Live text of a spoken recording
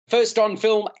First on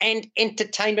Film and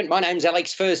Entertainment. My name's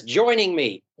Alex First. Joining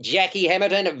me, Jackie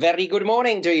Hamilton. A very good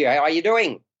morning to you. How are you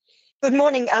doing? Good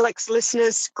morning, Alex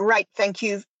listeners. Great, thank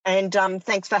you. And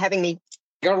thanks for having me.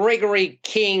 Gregory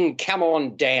King, come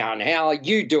on down. How are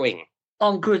you doing?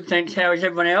 I'm good, thanks. How is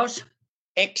everyone else?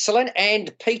 Excellent.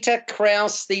 And Peter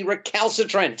Krause, the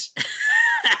recalcitrant.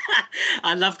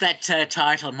 I love that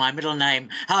title, my middle name.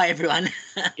 Hi, everyone.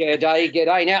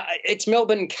 G'day. Now, it's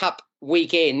Melbourne Cup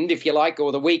weekend, if you like,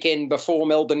 or the weekend before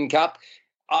Melbourne Cup.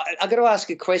 I've got to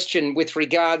ask a question with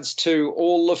regards to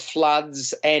all the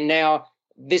floods, and now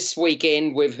this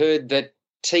weekend we've heard that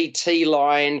TT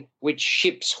Line, which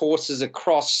ships horses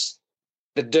across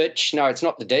the ditch, no, it's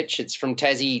not the ditch, it's from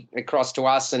Tassie across to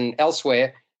us and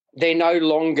elsewhere, they're no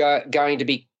longer going to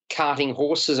be carting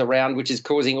horses around, which is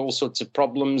causing all sorts of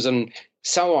problems and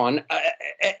so on.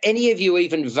 Any of you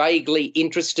even vaguely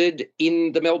interested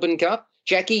in the Melbourne Cup?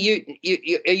 Jackie,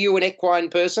 are you an equine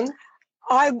person?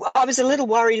 I was a little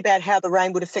worried about how the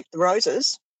rain would affect the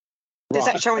roses. Does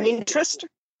that show an interest?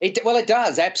 It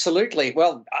does, absolutely.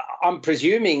 Well, I'm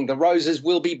presuming the roses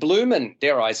will be blooming,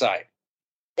 dare I say.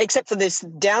 Except for this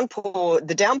downpour,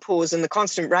 the downpours and the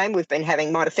constant rain we've been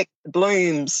having might affect the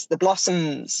blooms, the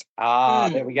blossoms.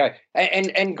 There we go.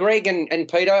 And Greg and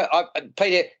Peter,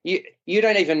 Peter, you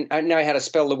don't even know how to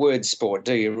spell the word sport,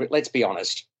 do you? Let's be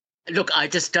honest. Look, I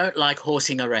just don't like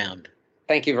horsing around.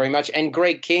 Thank you very much. And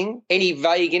Greg King, any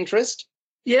vague interest?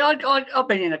 Yeah, I've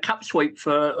been in a cup sweep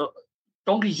for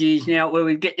donkey's years now, where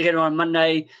we get together on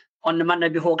the Monday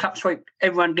before cup sweep.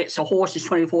 Everyone gets a horse. There's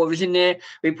 24 of us in there.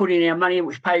 We put in our money,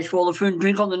 which pays for all the food and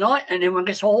drink on the night, and everyone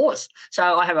gets a horse.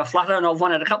 So I have a flutter, and I've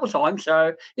won it a couple of times.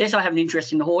 So yes, I have an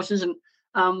interest in the horses, and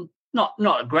not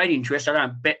a great interest. I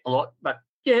don't bet a lot, but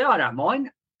yeah, I don't mind.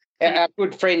 Our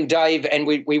good friend Dave, and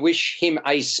we wish him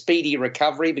a speedy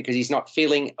recovery because he's not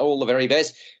feeling all the very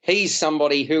best. He's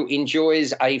somebody who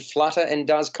enjoys a flutter and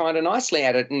does kind of nicely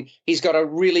at it, and he's got a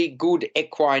really good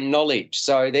equine knowledge.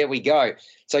 So there we go.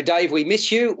 So, Dave, we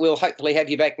miss you. We'll hopefully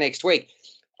have you back next week.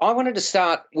 I wanted to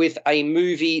start with a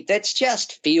movie that's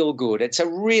just feel good. It's a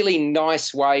really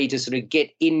nice way to sort of get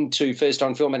into First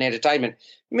on Film and Entertainment.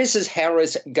 Mrs.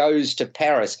 Harris Goes to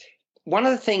Paris. One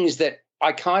of the things that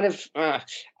I kind of,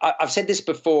 I've said this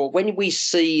before, when we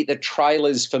see the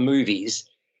trailers for movies,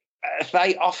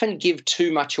 they often give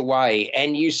too much away.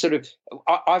 And you sort of,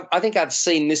 I think I've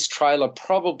seen this trailer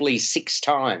probably 6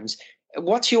 times.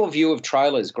 What's your view of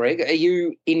trailers, Greg? Are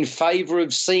you in favour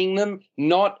of seeing them?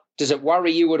 Not? Does it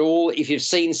worry you at all if you've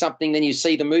seen something, then you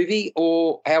see the movie?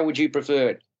 Or how would you prefer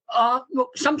it?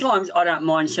 Look, sometimes I don't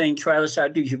mind seeing trailers, so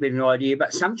it gives you a bit of an idea,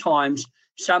 but sometimes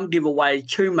some give away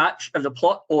too much of the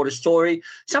plot or the story.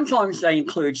 Sometimes they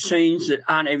include scenes that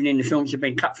aren't even in the films, have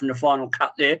been cut from the final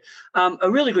cut there.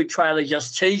 A really good trailer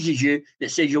just teases you,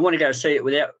 that says you want to go see it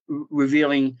without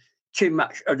revealing too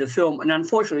much of the film. And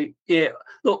unfortunately, yeah,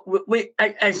 look, we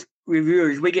as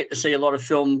reviewers, we get to see a lot of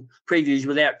film previews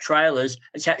without trailers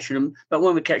attached to them. But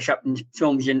when we catch up in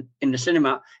films in the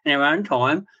cinema in our own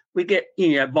time, we get,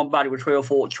 bombarded with 3 or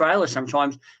 4 trailers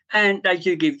sometimes, and they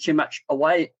do give too much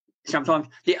away. Sometimes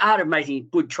the art of making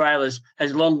good trailers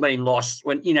has long been lost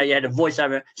when, you had a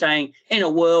voiceover saying in a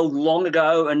world long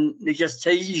ago, and it just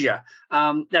teases you.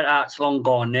 That art's long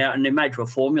gone now, and they're made for a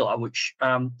formula, which,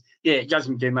 it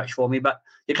doesn't do much for me, but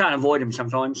you can't avoid them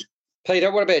sometimes.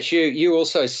 Peter, what about you? You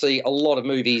also see a lot of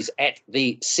movies at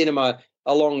the cinema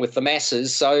along with the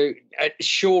masses, so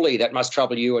surely that must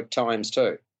trouble you at times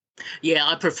too. Yeah,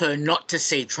 I prefer not to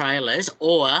see trailers,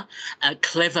 or a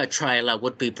clever trailer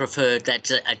would be preferred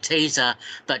that's a teaser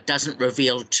but doesn't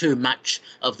reveal too much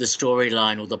of the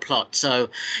storyline or the plot. So,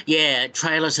 yeah,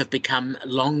 trailers have become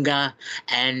longer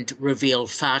and reveal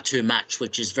far too much,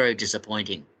 which is very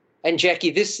disappointing. And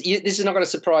Jackie, this is not going to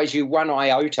surprise you one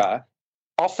iota.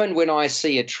 Often when I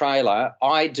see a trailer,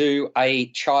 I do a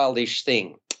childish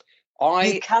thing.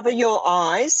 You cover your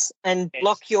eyes and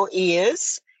block your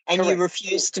ears. And correct. You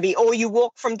refuse to be, or you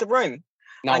walk from the room.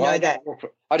 No, I know that.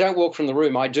 I don't walk from the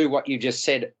room. I do what you just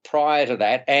said prior to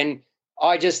that. And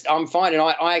I'm fine. And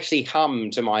I actually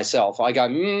hum to myself. I go,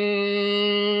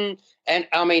 and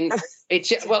I mean,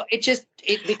 because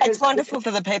it's wonderful for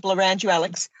the people around you,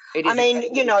 Alex. I mean,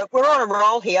 we're on a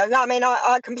roll here. I mean,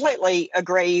 I completely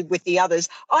agree with the others.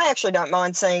 I actually don't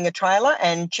mind seeing a trailer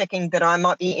and checking that I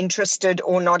might be interested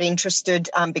or not interested,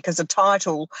 because a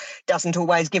title doesn't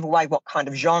always give away what kind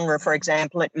of genre, for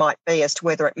example, it might be as to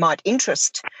whether it might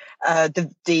interest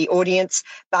the audience.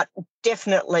 But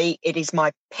definitely it is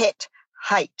my pet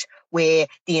hate where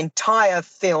the entire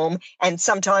film and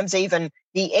sometimes even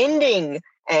the ending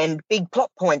and big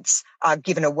plot points are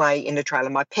given away in a trailer.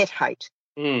 My pet hate.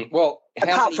 Well,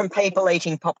 apart from people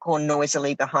eating popcorn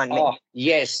noisily behind me. Oh,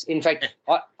 yes. In fact,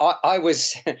 I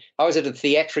was at a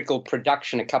theatrical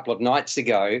production a couple of nights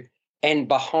ago, and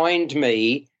behind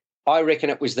me, I reckon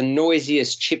it was the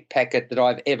noisiest chip packet that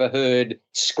I've ever heard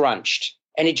scrunched.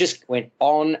 And it just went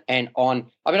on and on.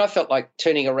 I mean, I felt like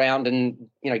turning around and,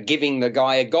 giving the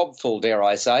guy a gobful, dare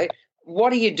I say.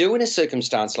 What do you do in a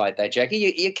circumstance like that, Jackie?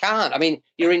 You can't. I mean,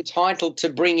 you're entitled to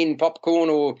bring in popcorn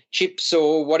or chips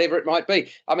or whatever it might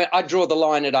be. I mean, I draw the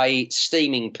line at a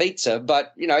steaming pizza,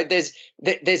 but,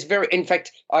 there's very... In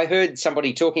fact, I heard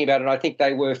somebody talking about it. I think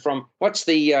they were from... What's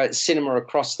the cinema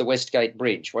across the Westgate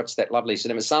Bridge? What's that lovely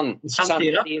cinema? Sun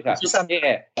Theatre.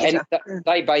 Yeah. And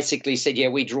they basically said,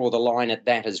 we draw the line at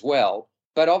that as well.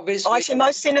 But obviously... Actually,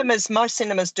 most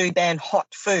cinemas do ban hot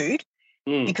food.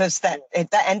 Because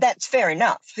that's fair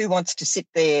enough. Who wants to sit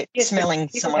there smelling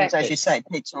someone's, as you say,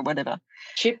 pizza or whatever?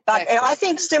 But I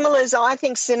think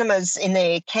cinemas in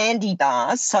their candy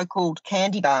bars, so-called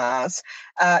candy bars,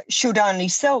 should only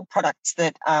sell products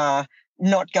that are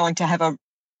not going to have a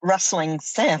rustling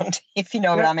sound, if you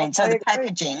know what I mean. So the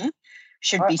packaging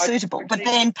should be suitable. But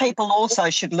then people also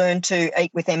should learn to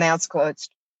eat with their mouths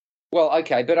closed. Well,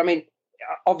 okay, but I mean,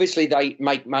 obviously they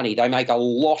make money. They make a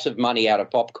lot of money out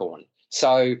of popcorn.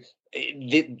 So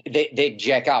they'd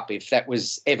jack up if that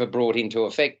was ever brought into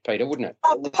effect, Peter, wouldn't it?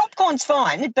 Oh, the popcorn's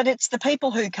fine, but it's the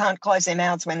people who can't close their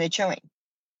mouths when they're chewing.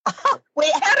 How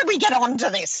did we get on to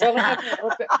this? For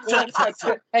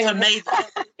me,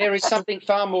 there is something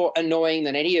far more annoying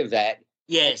than any of that.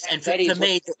 Yes, and for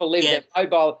me, people leave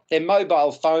their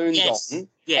mobile phones on,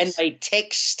 and they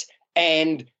text,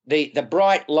 and the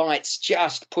bright lights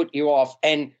just put you off.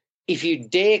 And if you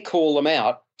dare call them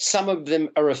out, some of them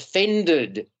are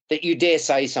offended that you dare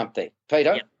say something.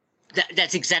 Peter? Yep.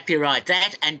 That's exactly right.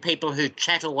 That and people who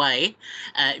chat away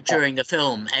during the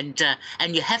film. And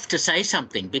you have to say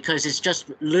something because it's just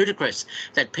ludicrous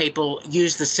that people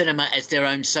use the cinema as their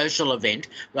own social event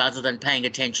rather than paying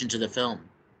attention to the film.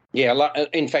 Yeah,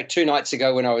 in fact, 2 nights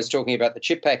ago when I was talking about the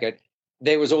chip packet,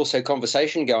 there was also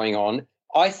conversation going on.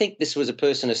 I think this was a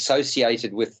person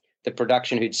associated with the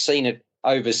production who'd seen it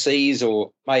overseas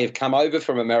or may have come over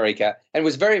from America and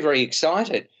was very, very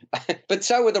excited. But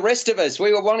so were the rest of us.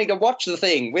 We were wanting to watch the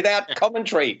thing without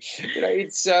commentary.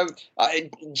 It's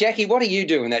Jackie, what do you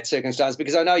do in that circumstance?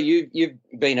 Because I know you've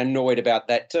been annoyed about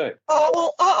that too. Oh,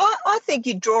 well, I think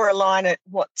you draw a line at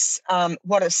what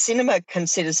a cinema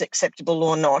considers acceptable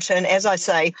or not. And as I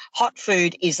say, hot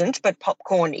food isn't, but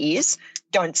popcorn is.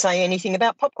 Don't say anything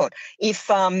about popcorn. If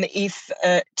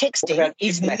texting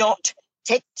is not...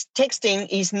 Texting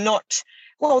is not,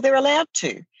 well, they're allowed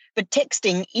to, but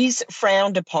texting is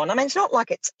frowned upon. I mean, it's not like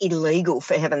it's illegal,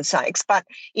 for heaven's sakes, but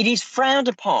it is frowned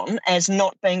upon as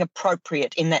not being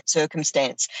appropriate in that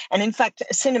circumstance. And in fact,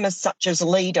 cinemas such as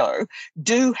Lido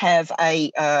do have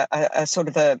a sort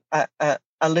of a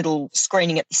little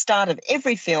screening at the start of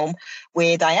every film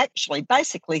where they actually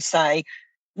basically say,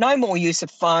 no more use of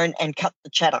phone and cut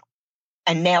the chatter.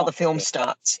 And now the film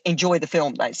starts. Enjoy the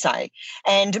film, they say.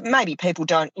 And maybe people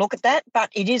don't look at that,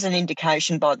 but it is an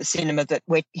indication by the cinema that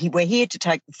we're here to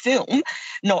take the film,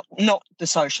 not the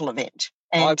social event.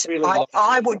 And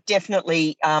I would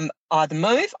definitely either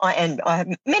move, I have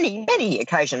many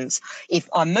occasions, if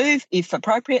I move, if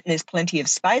appropriate, and there's plenty of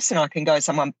space and I can go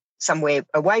somewhere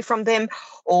away from them,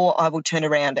 or I will turn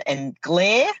around and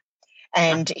glare.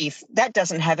 And if that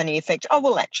doesn't have any effect, I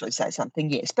will actually say something,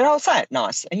 yes. But I'll say it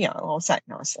nicely, I'll say it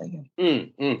nicely.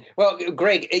 Well,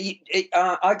 Greg,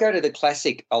 I go to the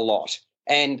Classic a lot,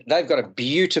 and they've got a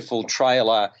beautiful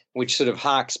trailer which sort of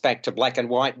harks back to black and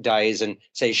white days and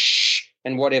says shh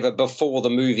and whatever before the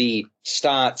movie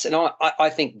starts. And I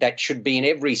think that should be in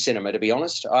every cinema, to be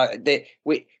honest.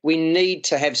 We need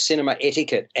to have cinema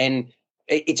etiquette, and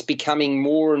it's becoming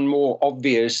more and more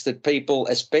obvious that people,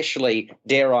 especially,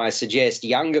 dare I suggest,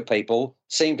 younger people,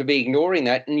 seem to be ignoring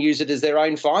that and use it as their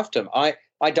own fiefdom.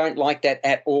 I don't like that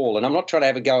at all. And I'm not trying to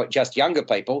have a go at just younger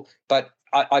people, but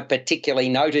I particularly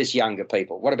notice younger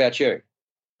people. What about you?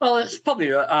 Well, it's probably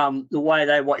the way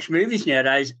they watch movies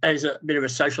nowadays as a bit of a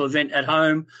social event at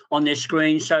home on their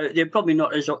screen. So they're probably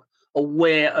not as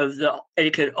aware of the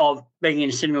etiquette of being in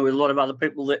a cinema with a lot of other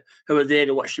people who are there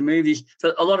to watch the movies.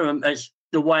 For a lot of them, it's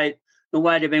the way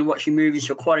they've been watching movies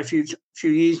for quite a few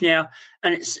years now,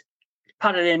 and it's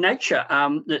part of their nature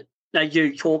that they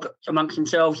do talk amongst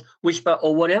themselves, whisper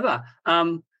or whatever.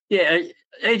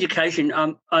 Education.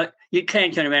 You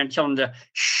can turn around and tell them to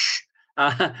shh,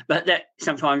 but that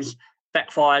sometimes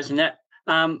backfires and that.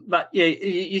 But yeah,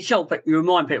 you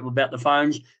remind people about the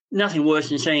phones. Nothing worse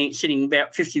than sitting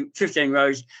about 15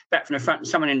 rows back from the front and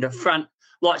someone in the front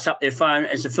lights up their phone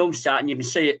as the film starts and you can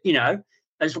see it,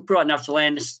 it's bright enough to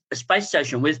land a space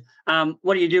station with.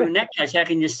 What do you do in that case? How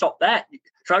can you stop that?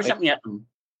 Throw something at them.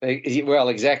 Well,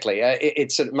 exactly.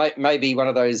 It's maybe one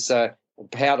of those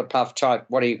powder puff type,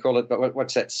 what do you call it? But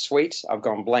what's that, sweet? I've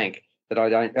gone blank. That I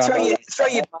don't...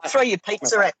 Throw your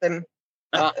pizza at them.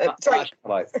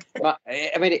 Marshmallow.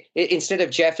 I mean, instead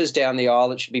of Jaffas down the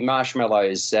aisle, it should be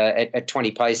marshmallows at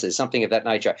 20 paces, something of that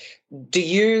nature.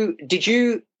 Did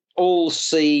you all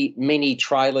see many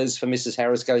trailers for Mrs.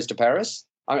 Harris Goes to Paris?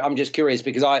 I'm just curious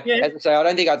because as I say, I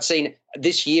don't think I'd seen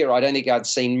this year. I don't think I'd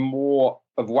seen more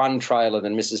of one trailer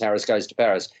than Mrs. Harris Goes to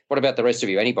Paris. What about the rest of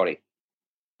you? Anybody?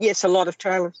 Yes, a lot of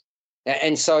trailers.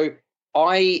 And so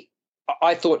I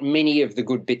thought many of the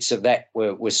good bits of that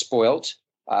were spoilt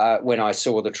when I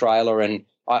saw the trailer, and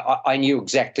I knew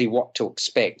exactly what to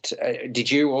expect.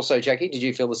 Did you also, Jackie? Did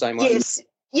you feel the same way?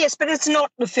 Yes, but it's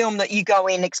not the film that you go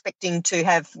in expecting to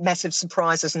have massive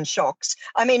surprises and shocks.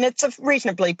 I mean, it's a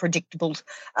reasonably predictable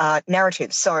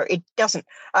narrative, so it doesn't,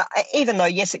 even though,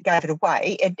 yes, it gave it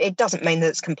away, it doesn't mean that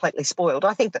it's completely spoiled.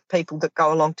 I think that people that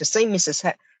go along to see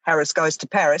Mrs. Harris Goes to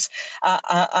Paris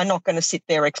are not going to sit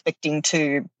there expecting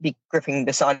to be gripping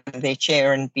the side of their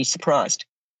chair and be surprised.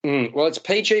 Well, it's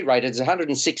PG rated. It's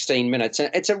 116 minutes,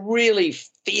 and it's a really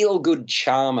feel-good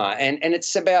charmer, and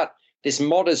it's about this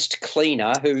modest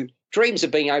cleaner who dreams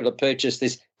of being able to purchase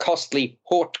this costly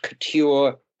haute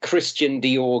couture Christian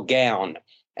Dior gown.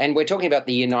 And we're talking about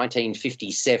the year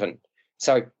 1957.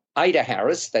 So Ada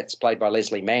Harris, that's played by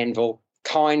Leslie Manville,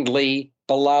 kindly,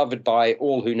 beloved by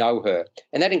all who know her.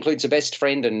 And that includes a best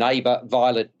friend and neighbour,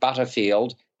 Violet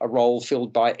Butterfield, a role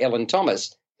filled by Ellen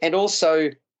Thomas, and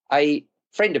also a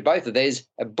friend of both of theirs,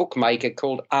 a bookmaker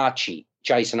called Archie,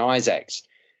 Jason Isaacs.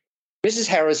 Mrs.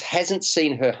 Harris hasn't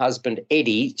seen her husband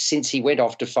Eddie since he went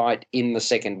off to fight in the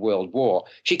Second World War.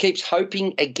 She keeps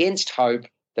hoping against hope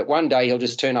that one day he'll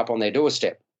just turn up on their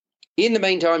doorstep. In the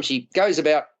meantime, she goes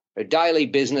about her daily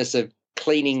business of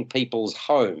cleaning people's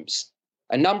homes,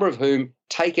 a number of whom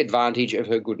take advantage of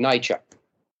her good nature.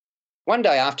 One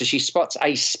day after she spots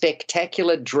a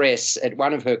spectacular dress at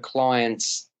one of her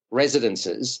clients'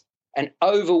 residences, an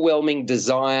overwhelming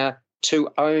desire to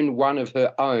own one of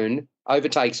her own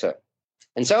overtakes her.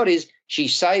 And so it is, she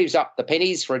saves up the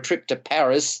pennies for a trip to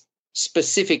Paris,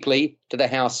 specifically to the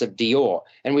House of Dior.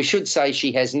 And we should say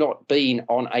she has not been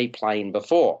on a plane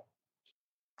before.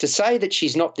 To say that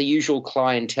she's not the usual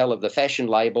clientele of the fashion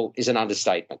label is an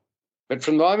understatement. But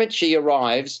from the moment she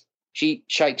arrives, she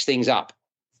shakes things up.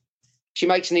 She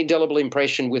makes an indelible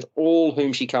impression with all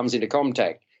whom she comes into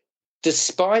contact.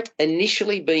 Despite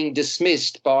initially being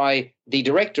dismissed by the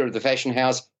director of the fashion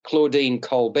house, Claudine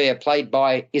Colbert, played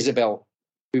by Isabelle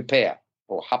Huppert,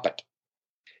 or Huppert.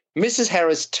 Mrs.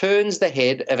 Harris turns the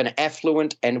head of an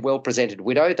affluent and well-presented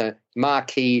widow, the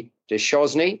Marquise de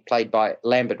Chosny, played by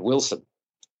Lambert Wilson.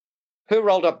 Her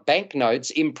rolled-up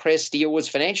banknotes impress Dior's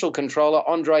financial controller,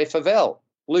 Andre Favel,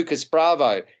 Lucas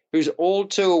Bravo, who's all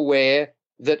too aware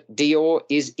that Dior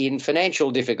is in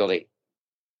financial difficulty.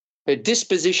 Her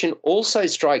disposition also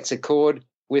strikes a chord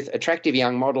with attractive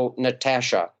young model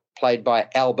Natasha, played by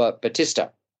Alba Batista.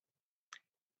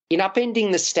 In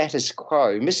upending the status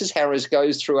quo, Mrs. Harris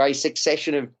goes through a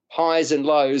succession of highs and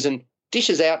lows and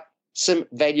dishes out some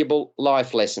valuable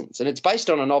life lessons. And it's based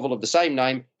on a novel of the same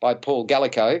name by Paul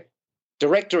Gallico,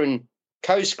 director and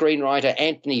co-screenwriter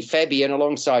Anthony Fabian,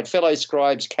 alongside fellow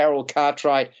scribes Carol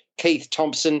Cartwright, Keith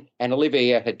Thompson and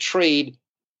Olivia Hattried,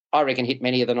 I reckon hit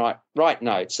many of the right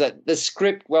notes. That the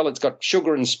script, well, it's got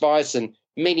sugar and spice and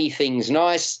many things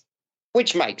nice,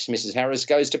 which makes Mrs. Harris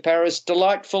Goes to Paris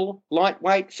delightful,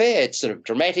 lightweight fare. It's sort of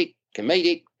dramatic,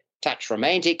 comedic, touch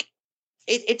romantic.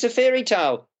 It's a fairy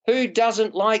tale. Who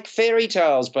doesn't like fairy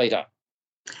tales, Peter?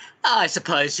 I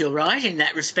suppose you're right in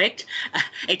that respect.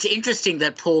 It's interesting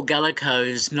that Paul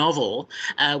Gallico's novel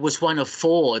was one of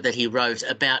 4 that he wrote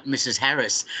about Mrs.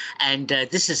 Harris, and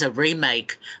this is a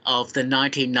remake of the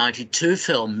 1992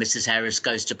 film Mrs. Harris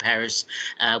Goes to Paris,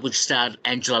 which starred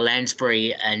Angela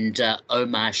Lansbury and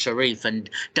Omar Sharif and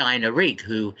Diana Rigg,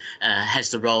 who has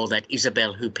the role that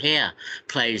Isabelle Huppert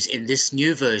plays in this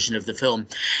new version of the film.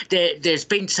 There's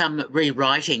been some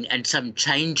rewriting and some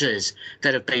changes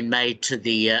that have been made to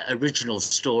the original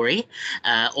story,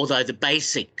 although the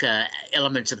basic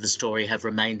elements of the story have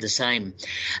remained the same.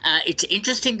 It's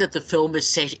interesting that the film is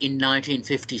set in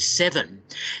 1957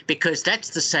 because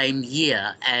that's the same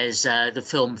year as the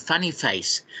film Funny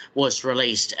Face was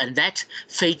released, and that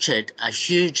featured a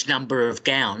huge number of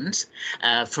gowns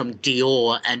from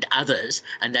Dior and others,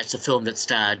 and that's a film that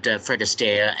starred Fred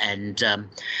Astaire and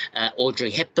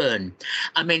Audrey Hepburn.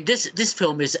 I mean, this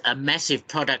film is a massive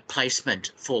product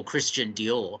placement for Christian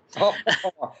Dior.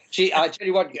 Gee, I tell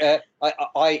you what,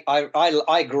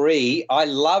 I agree. I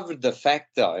loved the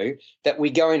fact, though, that we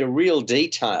go into real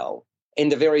detail in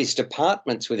the various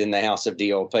departments within the House of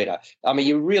Dior, Peter. I mean,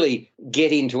 you really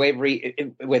get into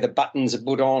where the buttons are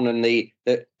put on and the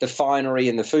finery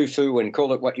and the foo-foo and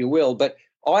call it what you will. But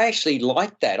I actually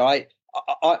like that. I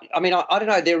mean, I don't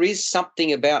know. There is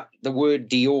something about the word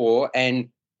Dior and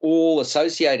all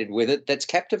associated with it that's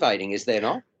captivating, is there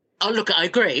not? Oh, look, I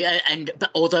agree.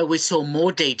 But although we saw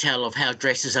more detail of how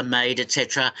dresses are made,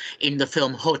 etc., in the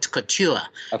film Haute Couture,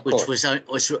 which was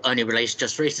only released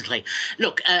just recently.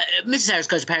 Look, Mrs. Harris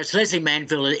Goes to Paris, Leslie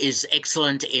Manville is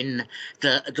excellent in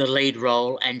the lead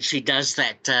role, and she does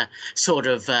that sort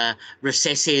of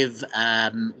recessive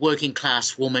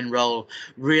working-class woman role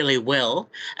really well,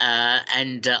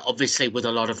 and obviously with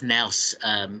a lot of nous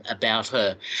about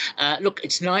her. Look,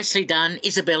 it's nicely done.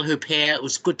 Isabelle Huppert, it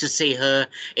was good to see her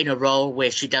in a role where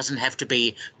she doesn't have to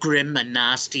be grim and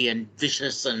nasty and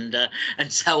vicious and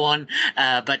so on,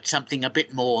 but something a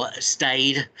bit more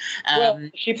staid. Well,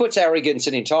 she puts arrogance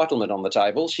and entitlement on the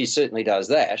table. She certainly does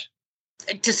that.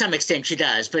 To some extent she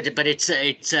does, but it's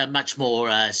a much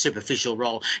more superficial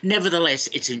role. Nevertheless,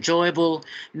 it's enjoyable,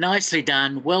 nicely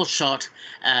done, well shot,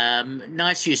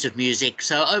 nice use of music.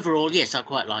 So overall, yes, I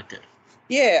quite liked it.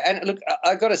 Yeah, and look,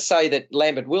 I've got to say that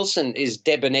Lambert Wilson is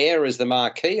debonair as the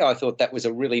Marquis. I thought that was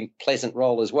a really pleasant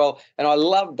role as well. And I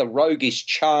love the roguish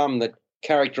charm that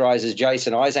characterises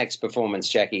Jason Isaac's performance,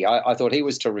 Jackie. I thought he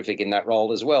was terrific in that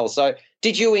role as well. So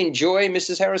did you enjoy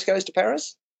Mrs. Harris Goes to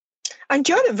Paris? I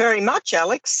enjoyed it very much,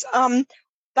 Alex,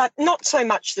 but not so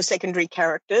much the secondary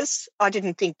characters. I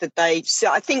didn't think that they... So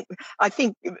I think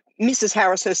Mrs.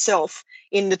 Harris herself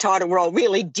in the title role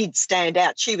really did stand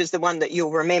out. She was the one that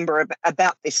you'll remember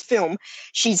about this film.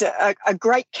 She's a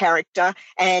great character,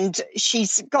 and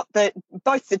she's got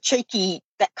both the cheeky,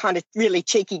 that kind of really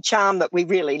cheeky charm that we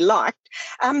really liked,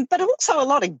 but also a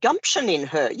lot of gumption in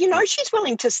her. You know, she's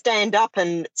willing to stand up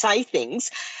and say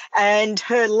things, and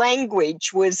her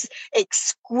language was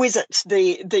exquisite.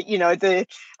 You'll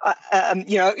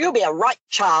be a right,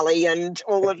 Charlie, and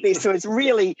all of this was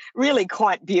really, really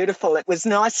quite beautiful. It was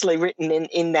nicely written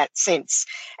in that sense.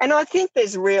 And I think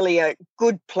there's really a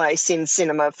good place in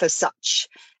cinema for such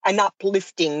an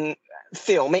uplifting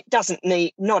film. It doesn't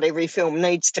need, not every film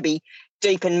needs to be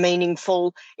deep and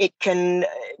meaningful. It can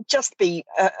just be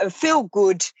a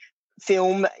feel-good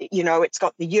film. You know, it's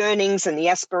got the yearnings and the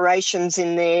aspirations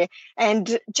in there,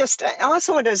 and just I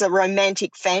saw it as a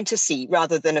romantic fantasy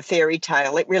rather than a fairy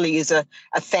tale. It really is a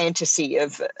fantasy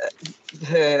of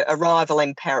her arrival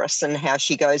in Paris and how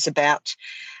she goes about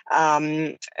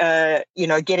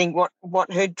getting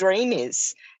what her dream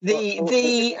is.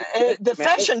 The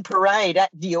fashion parade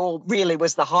at Dior really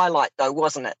was the highlight, though,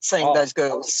 wasn't it? Seeing those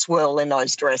girls swirl in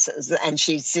those dresses, and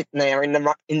she's sitting there in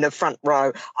the front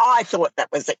row. I thought that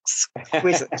was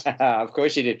exquisite. Of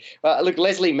course you did. Look,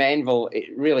 Leslie Manville, it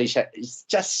really is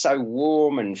just so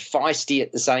warm and feisty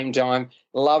at the same time.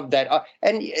 Love that.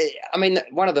 I mean,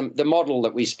 one of the model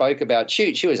that we spoke about,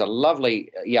 she was a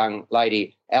lovely young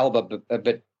lady, Alba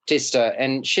Batista,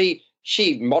 and she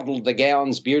modelled the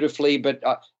gowns beautifully. But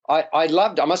I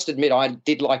must admit, I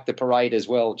did like the parade as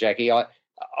well, Jackie.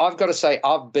 I've got to say,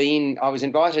 I was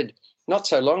invited not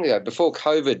so long ago, before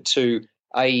COVID, to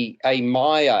a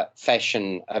Maya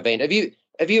fashion event.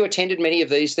 Have you attended many of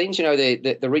these things? You know,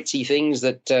 the ritzy things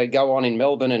that go on in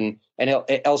Melbourne and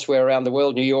elsewhere around the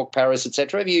world, New York, Paris,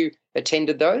 etc. Have you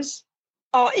attended those?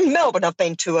 Oh, in Melbourne, I've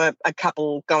been to a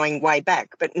couple going way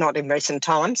back, but not in recent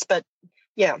times. But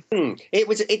yeah,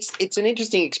 It's an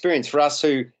interesting experience for us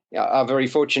who are very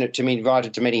fortunate to be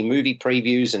invited to many movie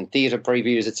previews and theatre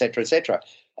previews, etc., etc.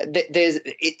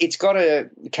 It's got a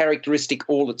characteristic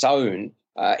all its own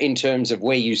in terms of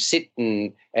where you sit,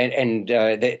 and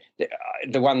the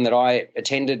one that I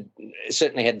attended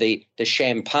certainly had the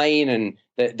champagne and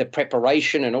the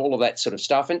preparation and all of that sort of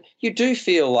stuff, and you do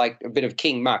feel like a bit of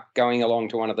King Muck going along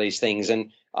to one of these things,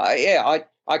 and I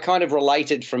kind of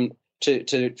related from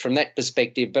that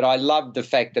perspective, but I loved the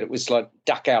fact that it was like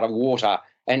duck out of water,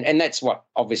 and that's what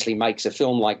obviously makes a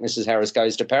film like Mrs. Harris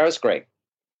Goes to Paris, Greg.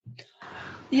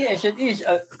 Yes, it is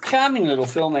a charming little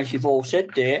film, as you've all said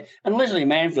there. And Leslie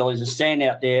Manville is a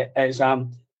standout there as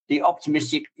the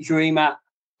optimistic dreamer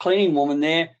cleaning woman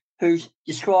there, who's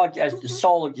described as the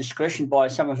soul of discretion by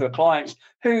some of her clients,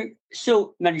 who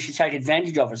still manage to take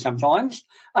advantage of her sometimes.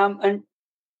 And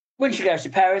when she goes to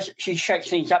Paris, she shakes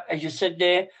things up, as you said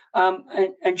there,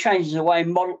 and changes the way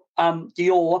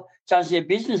Dior does their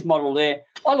business model there.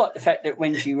 I like the fact that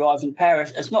when she arrives in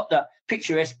Paris, it's not the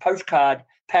picturesque postcard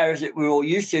Paris that we're all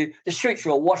used to. The streets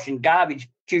are all washed in garbage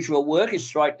due to a workers'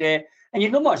 strike there, and you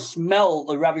can almost smell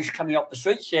the rubbish coming up the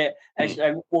streets there as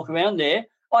they walk around there.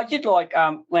 I did like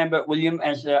Lambert Wilson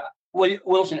as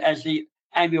the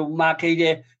amiable Marquis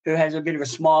there, who has a bit of a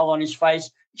smile on his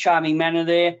face, charming manner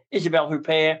there. Isabelle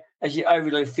Huppert as the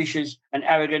overly officious and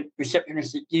arrogant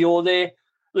receptionist at Dior there.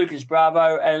 Lucas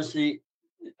Bravo as the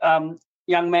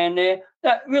young man there.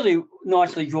 That really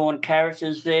nicely drawn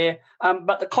characters there.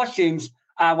 But the costumes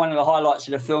are one of the highlights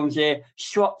of the films there.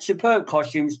 Superb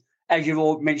costumes, as you've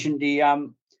all mentioned, the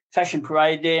fashion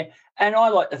parade there. And I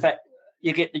like the fact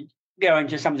you get to go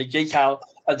into some of the detail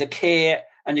of the care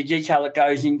and the detail that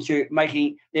goes into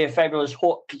making their fabulous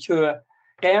haute couture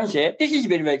gowns there. This is a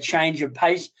bit of a change of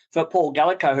pace for Paul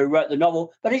Gallico, who wrote the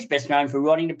novel, but he's best known for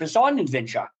writing The Poseidon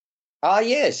Adventure. Ah,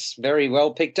 yes, very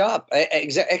well picked up.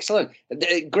 Excellent.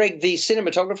 Greg, the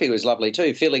cinematography was lovely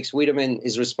too. Felix Wiedemann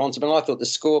is responsible. I thought the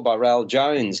score by Raoul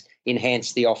Jones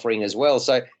enhanced the offering as well.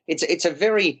 So it's a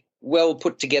very well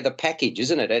put together package,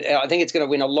 isn't it? I think it's going to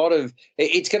win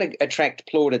it's going to attract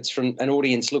plaudits from an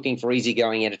audience looking for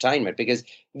easygoing entertainment, because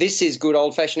this is good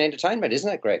old-fashioned entertainment,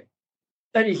 isn't it, Greg?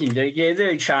 That is indeed, yeah,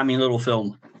 very charming little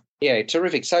film. Yeah,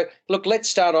 terrific. So, look, let's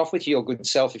start off with your good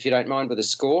self, if you don't mind, with a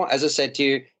score. As I said to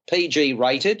you, PG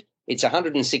rated. It's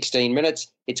 116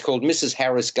 minutes. It's called Mrs.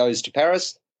 Harris Goes to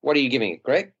Paris. What are you giving it,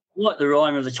 Greg? I like the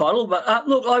rhyme of the title, but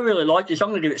look, I really like this. I'm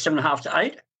going to give it 7.5 to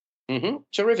 8. Mm-hmm.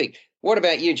 Terrific. What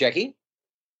about you, Jackie?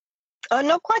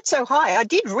 Not quite so high. I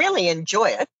did really enjoy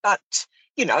it, but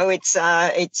you know, it's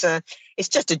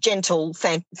just a gentle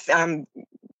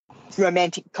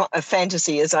romantic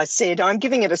fantasy, as I said. I'm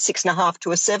giving it a 6.5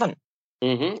 to a 7.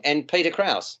 Mm-hmm. And Peter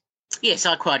Krause? Yes,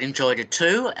 I quite enjoyed it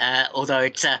too, although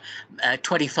it's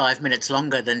 25 minutes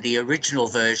longer than the original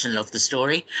version of the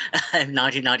story in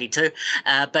 1992.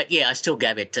 But, yeah, I still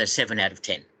gave it 7 out of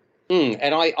 10.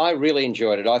 And I really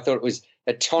enjoyed it. I thought it was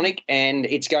a tonic, and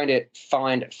it's going to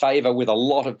find favour with a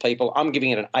lot of people. I'm giving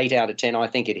it an 8 out of 10. I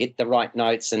think it hit the right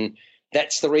notes, and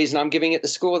that's the reason I'm giving it the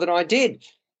score that I did.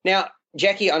 Now,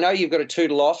 Jackie, I know you've got to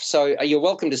tootle off, so you're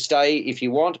welcome to stay if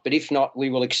you want, but if not, we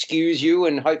will excuse you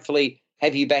and hopefully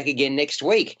have you back again next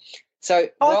week. So,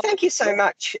 thank you so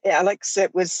much, Alex.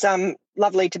 It was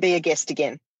lovely to be a guest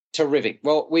again. Terrific.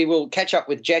 Well, we will catch up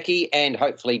with Jackie and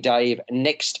hopefully Dave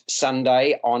next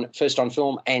Sunday on First on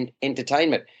Film and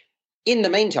Entertainment. In the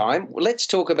meantime, let's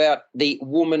talk about The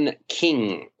Woman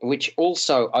King, which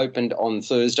also opened on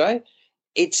Thursday.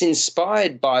 It's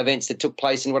inspired by events that took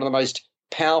place in one of the most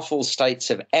powerful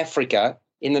states of Africa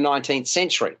in the 19th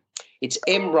century. It's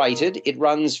M-rated. It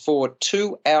runs for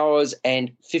 2 hours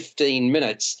and 15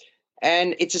 minutes,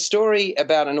 and it's a story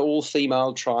about an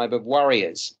all-female tribe of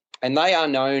warriors, and they are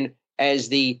known as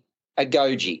the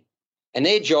Agoji, and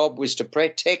their job was to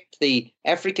protect the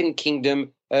African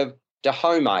kingdom of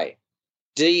Dahomey,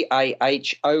 Dahomey.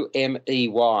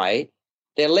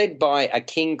 They're led by a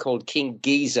king called King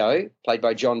Gizo, played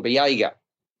by John Boyega.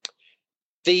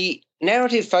 The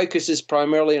narrative focuses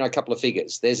primarily on a couple of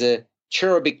figures. There's a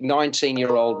cherubic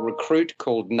 19-year-old recruit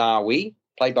called Nawi,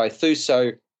 played by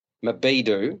Thuso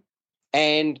Mabidu,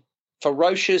 and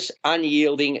ferocious,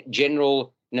 unyielding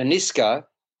General Naniska,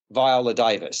 Viola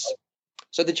Davis.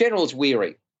 So the general's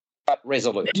weary but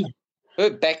resolute. Her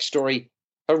backstory,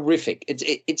 horrific.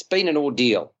 It's been an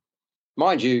ordeal.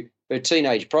 Mind you, her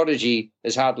teenage prodigy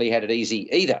has hardly had it easy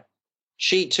either.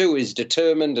 She too is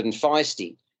determined and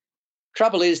feisty.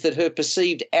 Trouble is that her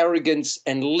perceived arrogance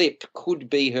and lip could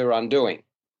be her undoing.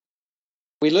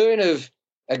 We learn of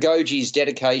Agoji's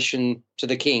dedication to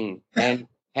the king and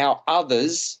how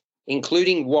others,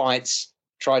 including whites,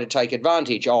 try to take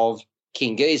advantage of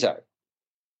King Gizo.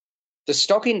 The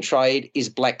stock in trade is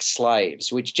black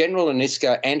slaves, which General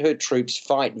Aniska and her troops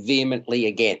fight vehemently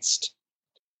against.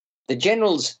 The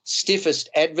general's stiffest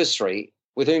adversary,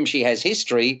 with whom she has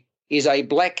history, is a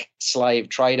black slave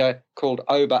trader called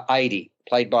Oba Adi,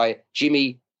 played by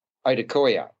Jimmy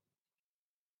Odukoya.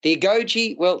 The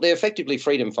Agoji, well, they're effectively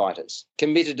freedom fighters,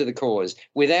 committed to the cause,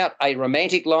 without a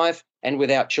romantic life and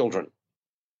without children.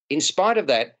 In spite of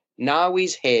that,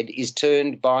 Nawi's head is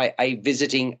turned by a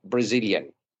visiting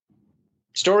Brazilian.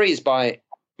 Story is by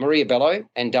Maria Bello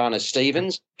and Dana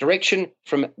Stevens. Direction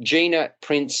from Gina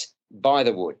Prince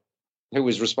Bythewood, who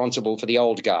was responsible for The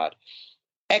Old Guard.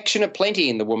 Action aplenty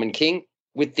in The Woman King,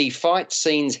 with the fight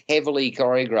scenes heavily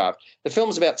choreographed. The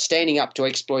film's about standing up to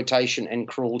exploitation and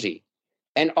cruelty.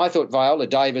 And I thought Viola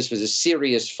Davis was a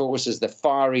serious force as the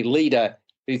fiery leader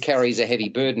who carries a heavy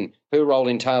burden. Her role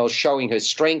entails showing her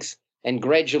strength and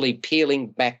gradually peeling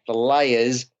back the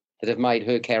layers that have made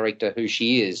her character who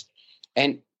she is.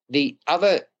 And the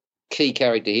other key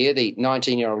character here, the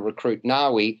 19-year-old recruit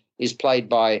Nawi, is played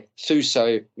by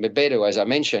Thuso Mbedu, as I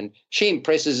mentioned. She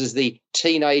impresses as the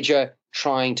teenager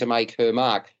trying to make her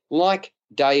mark. Like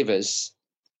Davis,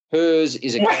 hers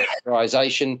is a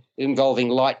characterisation involving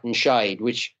light and shade,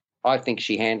 which I think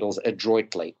she handles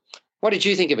adroitly. What did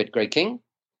you think of it, Greg King?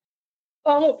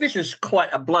 Oh, look, this is quite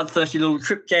a bloodthirsty little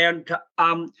trip down to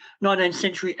 19th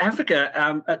century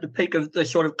Africa at the peak of the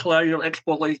sort of colonial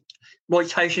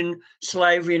exploitation,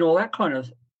 slavery and all that kind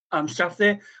of stuff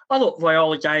there. I thought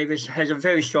Viola Davis has a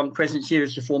very strong presence here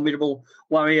as the formidable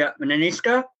warrior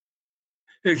Meneniska,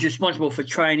 who's responsible for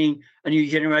training a new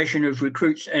generation of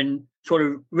recruits and sort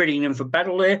of readying them for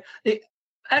battle there. The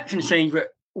action scenes were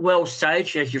well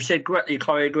staged, as you said, greatly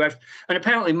choreographed, and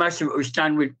apparently most of it was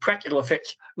done with practical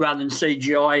effects rather than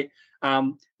CGI,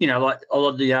 like a lot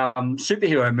of the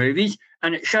superhero movies.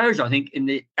 And it shows, I think, in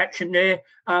the action there.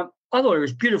 I thought it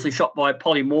was beautifully shot by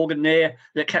Polly Morgan there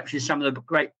that captures some of the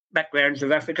great backgrounds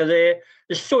of Africa there.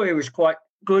 The story was quite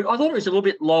good. I thought it was a little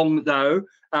bit long, though.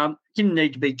 Didn't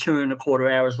need to be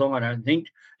 2.25 hours long, I don't think.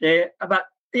 There, but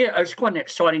yeah, it was quite an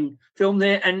exciting film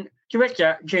there. And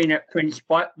director Gina Prince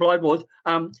Bythewood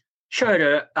showed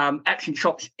her action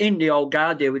chops in The Old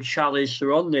Guard there with Charlize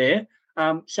Theron there.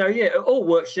 So yeah, it all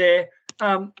works there.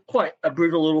 Quite a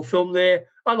brutal little film there.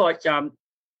 I liked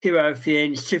Hero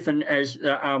Fien Siffin as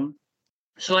the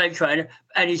slave trader,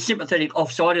 and his sympathetic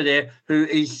offsider there, who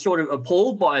is sort of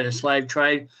appalled by the slave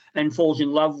trade and falls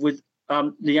in love with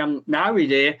the young Nari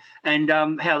there, and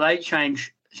how they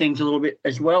change things a little bit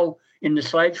as well in the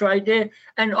slave trade there.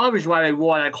 And I was worried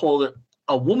why they called it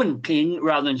a woman king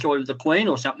rather than sort of the queen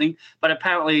or something, but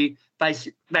apparently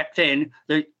back then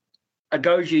the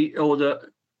Agoji or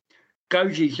the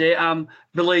Gojis there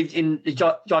believed in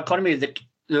the dichotomy of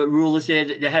the rulers there,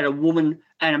 that they had a woman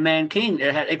and a man king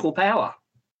that had equal power.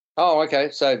 Oh, okay.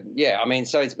 So yeah, I mean,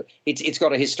 so it's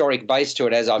got a historic base to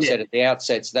it, as I've said at the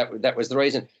outset. So that was the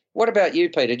reason. What about you,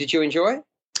 Peter? Did you enjoy it?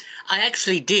 I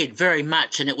actually did very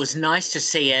much, and it was nice to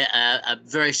see a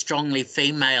very strongly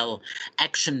female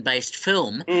action-based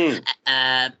film.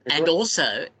 And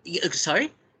also,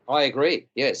 sorry? I agree,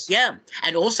 yes. Yeah,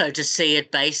 and also to see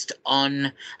it based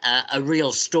on a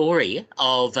real story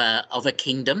of a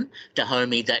kingdom,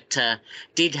 Dahomey, that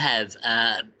did have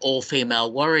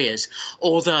all-female warriors.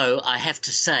 Although I have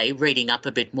to say, reading up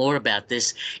a bit more about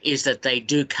this, is that they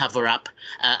do cover up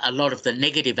a lot of the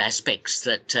negative aspects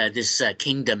that this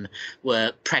kingdom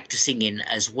were practicing in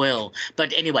as well.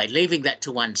 But anyway, leaving that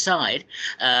to one side,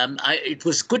 it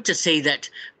was good to see that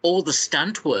all the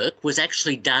stunt work was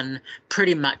actually done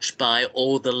pretty much by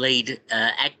all the lead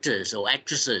actors or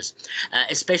actresses,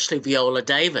 especially Viola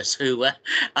Davis, who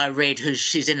I read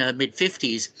she's in her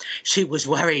mid-50s. She was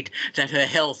worried that her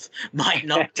health might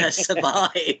not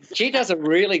survive. She does a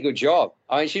really good job.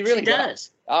 I mean, she really does.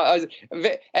 And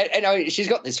she's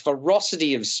got this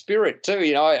ferocity of spirit too.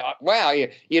 You know, wow,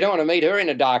 you don't want to meet her in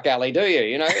a dark alley, do you?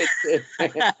 You know,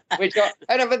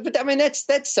 but I mean,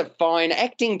 that's a fine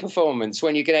acting performance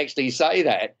when you can actually say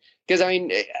that. Because I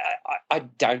mean, I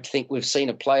don't think we've seen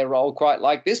a play a role quite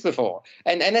like this before,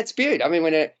 and that's beautiful. I mean,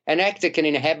 when an actor can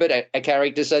inhabit a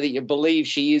character so that you believe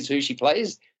she is who she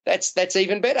plays, that's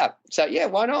even better. So yeah,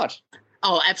 why not?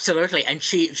 Oh, absolutely, and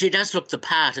she does look the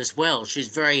part as well. She's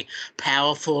very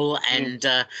powerful, and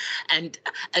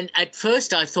at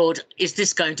first I thought, is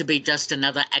this going to be just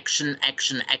another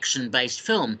action-based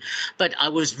film? But I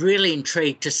was really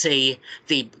intrigued to see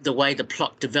the way the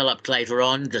plot developed later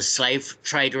on, the slave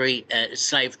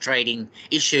trading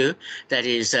issue that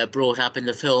is brought up in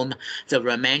the film, the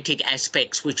romantic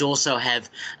aspects, which also have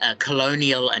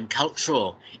colonial and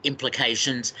cultural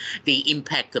implications, the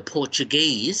impact the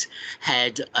Portuguese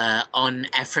had on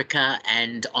Africa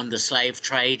and on the slave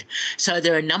trade. So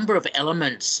there are a number of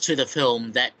elements to the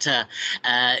film that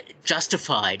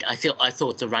justified, I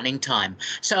thought, the running time.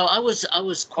 So I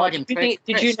was quite impressed.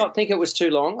 Did you not think it was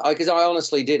too long? Because I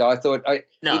honestly did. I thought it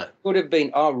could have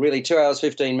been, really, 2 hours,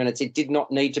 15 minutes. It did not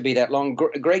need to be that long.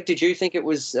 Greg, did you think it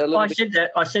was a little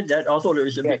bit? I said that. I thought it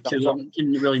was a bit too long. It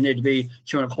didn't really need to be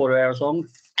 2.25 hours long.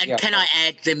 And can I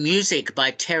add the music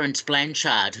by Terence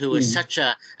Blanchard, who is such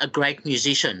a great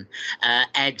musician,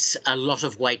 adds a lot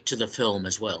of weight to the film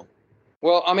as well.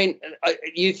 Well, I mean,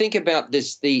 you think about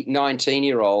this, the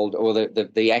 19-year-old or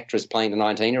the actress playing the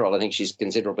 19-year-old, I think she's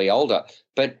considerably older,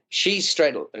 but the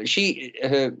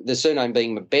surname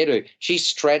being Mabedu, she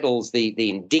straddles the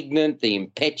indignant, the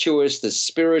impetuous, the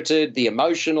spirited, the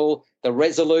emotional, the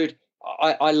resolute.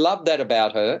 I love that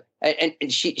about her. And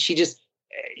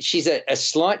she's a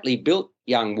slightly built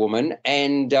young woman,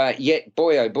 and yet,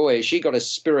 boy, oh boy, has she got a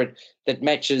spirit that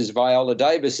matches Viola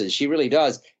Davis's. She really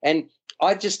does. And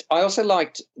I also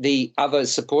liked the other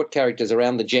support characters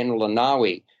around the General and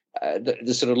Nawi,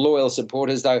 the sort of loyal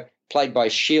supporters, though, played by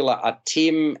Sheila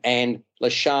Atim and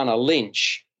Lashana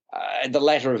Lynch, the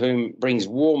latter of whom brings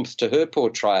warmth to her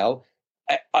portrayal.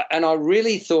 And I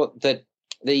really thought that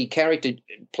the character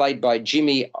played by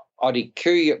Jimmy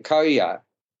Odikoya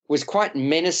was quite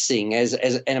menacing as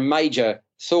and a major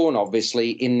thorn, obviously,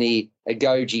 in the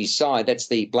Agoji side. That's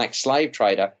the black slave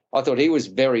trader. I thought he was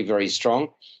very, very strong.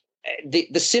 The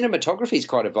cinematography is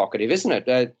quite evocative, isn't it?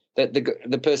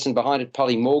 The person behind it,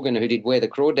 Polly Morgan, who did Where the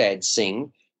Crawdads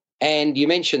Sing. And you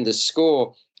mentioned the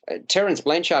score. Terence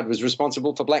Blanchard was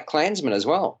responsible for Black Klansman as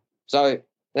well. So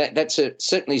that's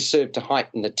certainly served to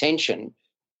heighten the tension.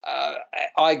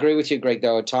 I agree with you, Greg,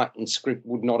 though, a tightened script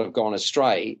would not have gone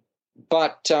astray.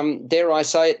 But dare I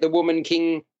say it, the Woman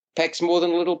King packs more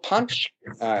than a little punch,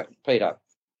 Peter.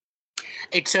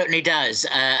 It certainly does.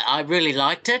 I really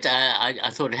liked it. I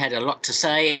thought it had a lot to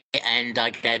say, and I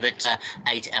gave it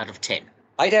 8 out of 10.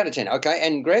 8 out of 10, okay.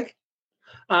 And Greg?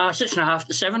 6.5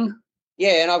 to 7.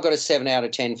 Yeah, and I've got a 7 out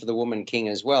of 10 for The Woman King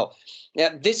as well. Now,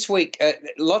 this week,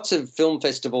 lots of film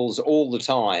festivals all the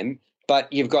time,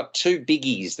 but you've got two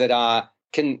biggies that are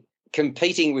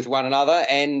competing with one another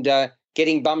and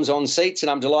getting bums on seats, and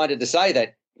I'm delighted to say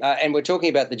that. And we're talking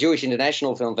about the Jewish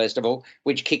International Film Festival,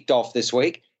 which kicked off this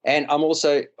week. And I'm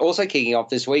also kicking off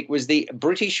this week was the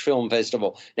British Film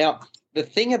Festival. Now, the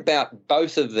thing about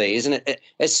both of these, and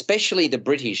especially the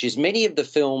British, is many of the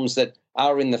films that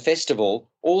are in the festival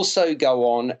also go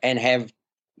on and have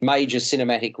major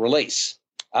cinematic release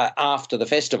after the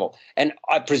festival. And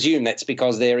I presume that's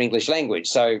because they're English language.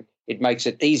 So it makes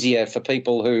it easier for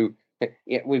people who,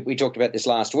 we talked about this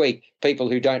last week, people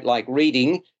who don't like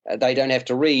reading, they don't have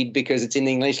to read because it's in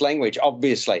the English language,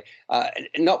 obviously.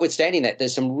 Notwithstanding that,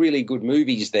 there's some really good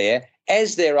movies there,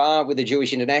 as there are with the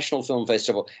Jewish International Film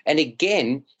Festival. And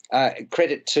again,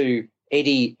 credit to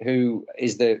Eddie, who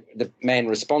is the man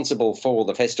responsible for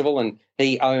the festival, and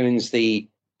he owns the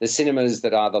cinemas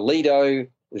that are the Lido,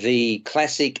 the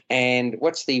Classic, and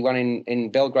what's the one in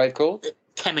Belgrave called?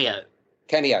 Cameo.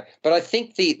 But I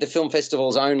think the film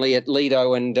festival's only at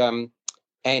Lido and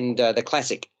the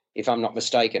Classic, if I'm not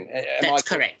mistaken. That's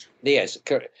correct. Yes,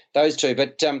 correct. Those two.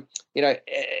 But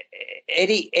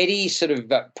Eddie's sort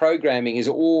of programming is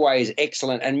always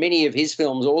excellent, and many of his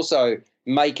films also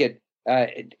make it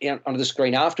onto the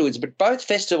screen afterwards. But both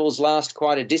festivals last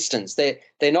quite a distance.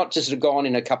 They're not just gone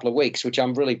in a couple of weeks, which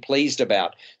I'm really pleased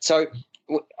about. So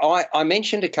I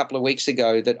mentioned a couple of weeks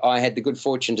ago that I had the good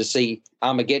fortune to see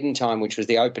Armageddon Time, which was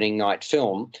the opening night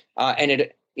film, and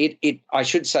I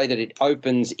should say that it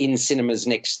opens in cinemas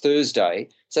next Thursday.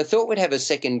 So I thought we'd have a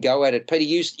second go at it.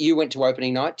 Peter, you went to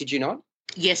opening night, did you not?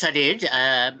 Yes, I did.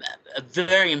 A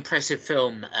very impressive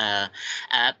film,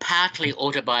 partly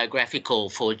autobiographical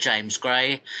for James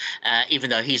Gray, even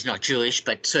though he's not Jewish,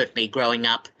 but certainly growing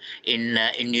up in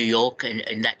New York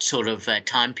in that sort of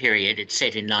time period. It's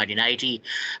set in 1980,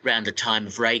 around the time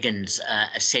of Reagan's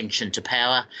ascension to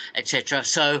power, etc.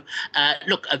 So,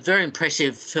 look, a very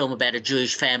impressive film about a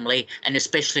Jewish family, and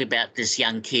especially about this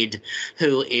young kid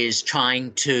who is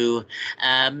trying to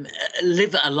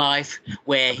live a life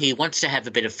where he wants to have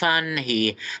a bit of fun.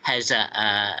 He has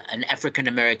an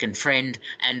African-American friend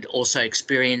and also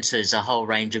experiences a whole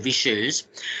range of issues.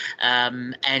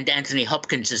 And Anthony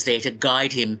Hopkins is there to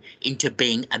guide him into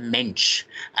being a mensch,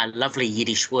 a lovely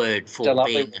Yiddish word for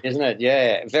being... Isn't it?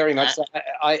 Yeah, very much so.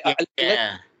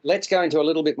 Let's go into a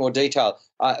little bit more detail.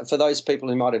 For those people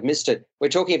who might have missed it, we're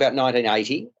talking about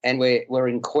 1980, and we're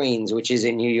in Queens, which is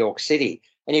in New York City.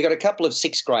 And you've got a couple of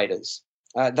sixth graders.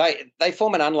 They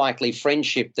form an unlikely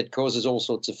friendship that causes all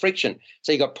sorts of friction.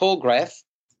 So you've got Paul Graff,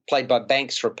 played by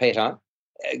Banks Rapetta,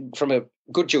 from a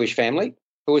good Jewish family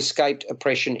who escaped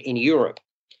oppression in Europe.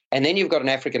 And then you've got an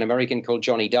African-American called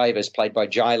Johnny Davis, played by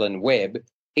Jalen Webb.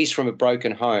 He's from a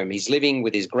broken home. He's living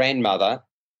with his grandmother,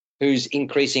 who's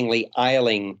increasingly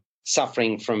ailing,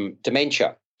 suffering from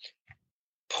dementia.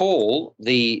 Paul,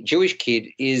 the Jewish kid,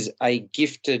 is a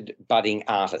gifted budding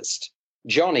artist.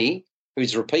 Johnny,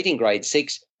 who's repeating grade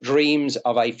 6, dreams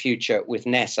of a future with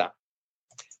NASA.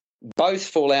 Both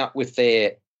fall out with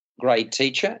their grade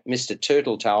teacher, Mr.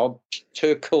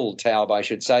 Turkeltaub, I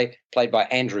should say, played by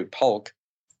Andrew Polk,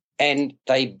 and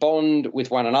they bond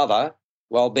with one another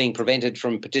while being prevented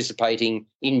from participating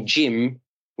in gym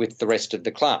with the rest of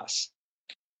the class.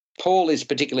 Paul is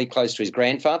particularly close to his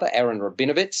grandfather, Aaron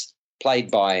Rabinowitz,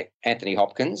 played by Anthony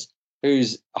Hopkins,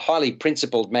 who's a highly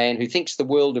principled man who thinks the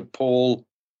world of Paul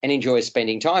and enjoys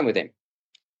spending time with him.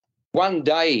 One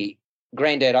day,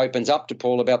 Grandad opens up to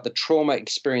Paul about the trauma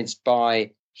experienced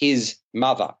by his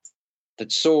mother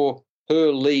that saw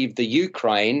her leave the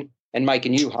Ukraine and make a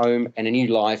new home and a new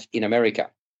life in America.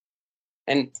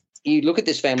 And you look at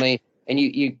this family and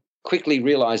you quickly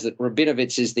realise that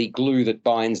Rabinowitz is the glue that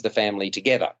binds the family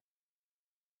together.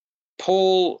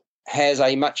 Paul has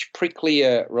a much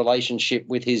pricklier relationship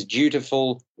with his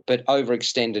dutiful but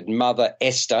overextended mother,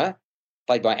 Esther,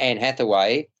 played by Anne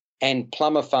Hathaway, and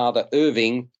plumber father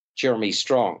Irving, Jeremy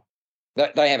Strong.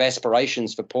 They have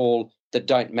aspirations for Paul that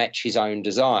don't match his own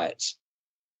desires.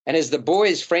 And as the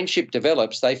boys' friendship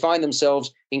develops, they find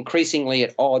themselves increasingly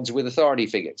at odds with authority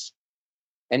figures.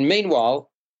 And meanwhile,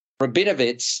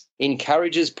 Rabinowitz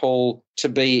encourages Paul to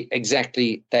be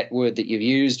exactly that word that you've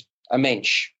used, a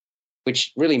mensch,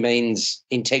 which really means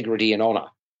integrity and honour,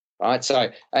 right? So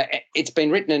it's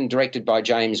been written and directed by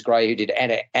James Gray, who did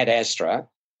Ad Astra,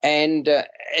 and a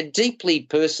deeply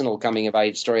personal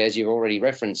coming-of-age story, as you've already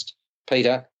referenced,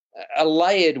 Peter, a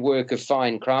layered work of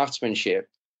fine craftsmanship.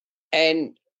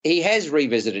 And he has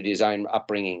revisited his own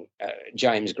upbringing,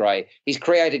 James Gray. He's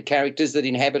created characters that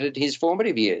inhabited his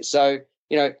formative years. So,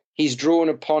 he's drawn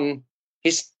upon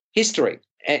his history.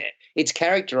 It's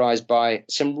characterised by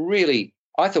some really,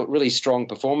 I thought, really strong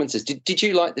performances. Did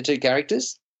you like the two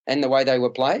characters and the way they were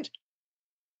played?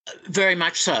 Very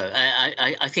much so.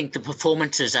 I think the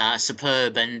performances are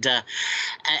superb, and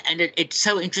it's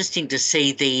so interesting to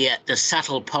see the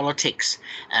subtle politics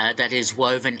that is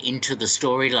woven into the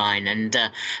storyline, and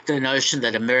the notion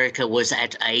that America was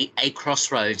at a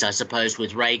crossroads, I suppose,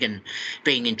 with Reagan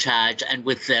being in charge and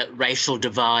with the racial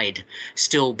divide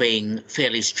still being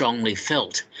fairly strongly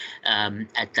felt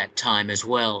at that time as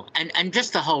well, and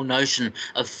just the whole notion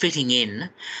of fitting in,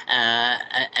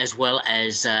 as well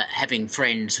as having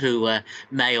friends who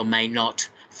may or may not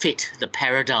fit the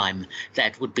paradigm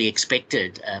that would be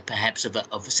expected, perhaps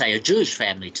of say, a Jewish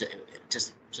family to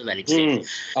that extent.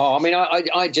 Oh, I mean,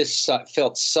 I just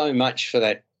felt so much for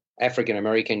that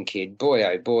African-American kid. Boy,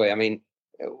 oh boy. I mean,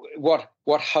 what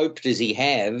hope does he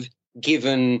have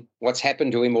given what's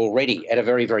happened to him already at a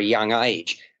very, very young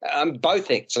age? Both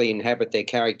actually inhabit their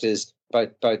characters,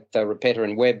 both Rapetta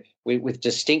and Webb, with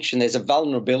distinction. There's a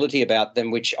vulnerability about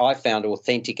them which I found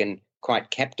authentic and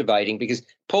quite captivating, because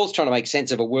Paul's trying to make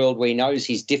sense of a world where he knows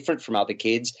he's different from other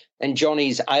kids, and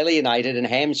Johnny's alienated and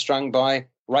hamstrung by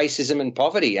racism and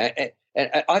poverty. And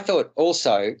I thought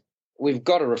also we've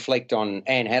got to reflect on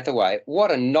Anne Hathaway. What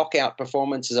a knockout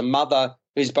performance as a mother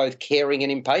who's both caring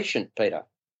and impatient, Peter.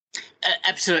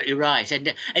 Absolutely right,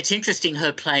 and it's interesting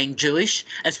her playing Jewish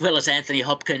as well as Anthony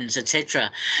Hopkins,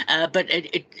 etc. But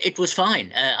it was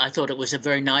fine. I thought it was a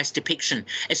very nice depiction,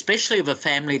 especially of a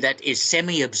family that is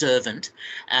semi-observant.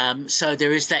 So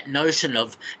there is that notion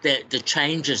of the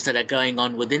changes that are going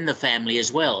on within the family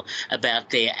as well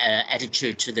about their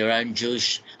attitude to their own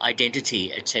Jewish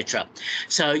identity, etc.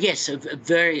 So yes, a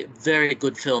very, very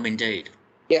good film indeed.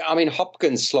 Yeah, I mean,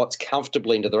 Hopkins slots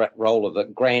comfortably into the role of the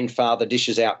grandfather,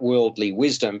 dishes out worldly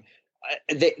wisdom.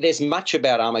 There's much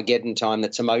about Armageddon time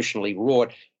that's emotionally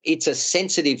wrought. It's a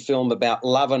sensitive film about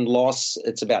love and loss.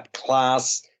 It's about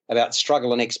class, about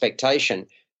struggle and expectation.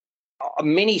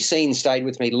 Many scenes stayed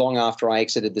with me long after I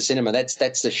exited the cinema. That's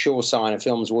the sure sign of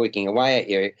films working away at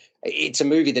you. It's a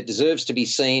movie that deserves to be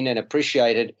seen and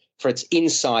appreciated for its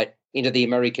insight into the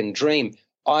American dream.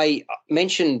 I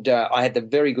mentioned I had the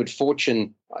very good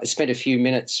fortune. I spent a few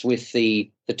minutes with the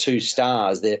two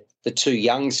stars, the two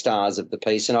young stars of the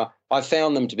piece, and I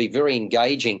found them to be very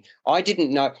engaging. I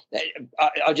didn't know.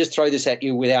 I'll just throw this at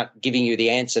you without giving you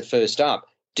the answer first up.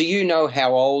 Do you know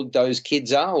how old those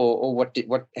kids are, or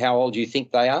how old you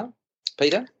think they are,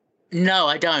 Peter? No,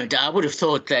 I don't. I would have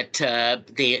thought that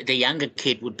the younger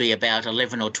kid would be about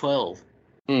 11 or 12.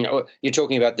 You're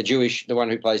talking about the one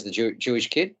who plays the Jewish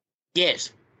kid?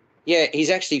 Yes. Yeah, he's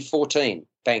actually 14.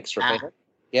 Thanks, Rebecca.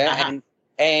 Yeah,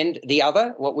 and the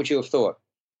other, what would you have thought?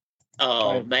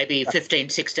 Oh, maybe 15,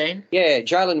 16? Yeah,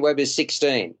 Jalen Webb is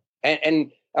 16.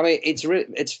 And I mean,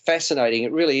 it's fascinating.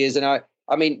 It really is. And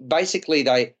I mean, basically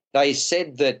they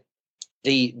said that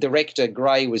the director,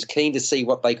 Gray, was keen to see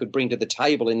what they could bring to the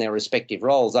table in their respective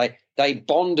roles. They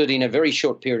bonded in a very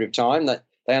short period of time. That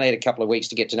they only had a couple of weeks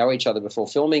to get to know each other before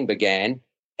filming began.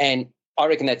 And I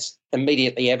reckon that's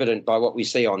immediately evident by what we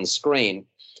see on screen.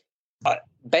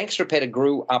 Banks Rapetta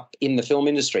grew up in the film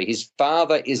industry. His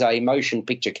father is a motion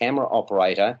picture camera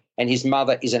operator and his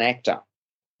mother is an actor.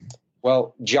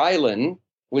 Well, Jalen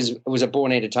was a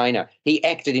born entertainer. He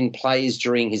acted in plays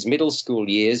during his middle school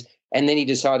years, and then he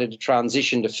decided to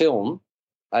transition to film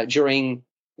during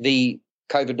the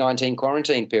COVID-19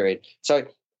 quarantine period. So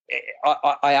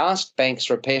I asked Banks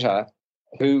Rapetta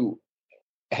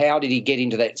how did he get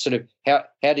into that sort of,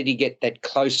 how did he get that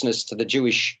closeness to the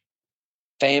Jewish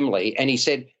family? And he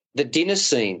said the dinner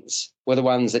scenes were the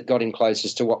ones that got him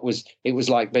closest to what it was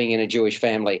like being in a Jewish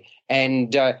family.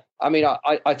 And I mean,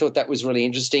 I thought that was really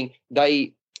interesting.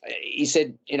 He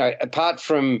said, you know, apart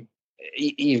from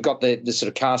you've got the sort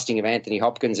of casting of Anthony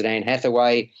Hopkins and Anne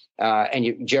Hathaway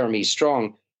and Jeremy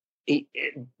Strong,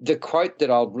 the quote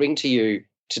that I'll bring to you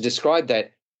to describe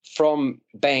that from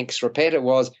Banks Rapetta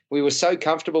was, we were so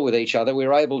comfortable with each other, we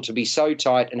were able to be so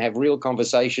tight and have real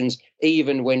conversations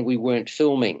even when we weren't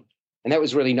filming. And that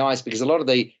was really nice because a lot of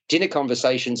the dinner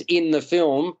conversations in the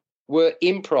film were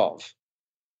improv.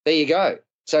 There you go.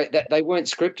 So that they weren't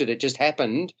scripted, it just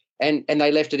happened, and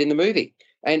they left it in the movie.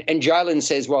 And Jalen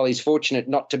says while he's fortunate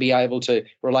not to be able to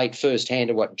relate firsthand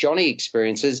to what Johnny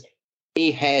experiences,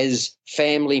 he has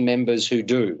family members who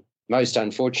do. Most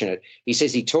unfortunate. He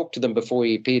says he talked to them before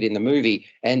he appeared in the movie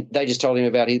and they just told him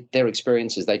about their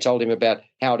experiences. They told him about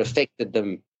how it affected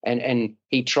them and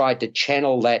he tried to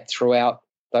channel that throughout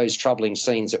those troubling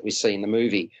scenes that we see in the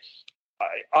movie.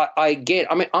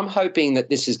 I'm hoping that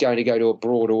this is going to go to a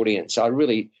broad audience. I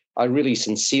really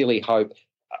sincerely hope.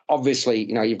 Obviously,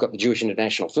 you know, you've got the Jewish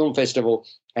International Film Festival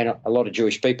and a lot of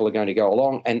Jewish people are going to go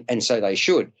along and so they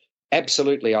should.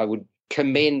 Absolutely, I would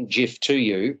commend GIF to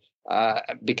you.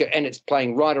 And it's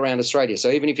playing right around Australia. So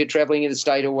even if you're travelling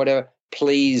interstate or whatever,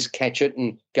 please catch it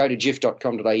and go to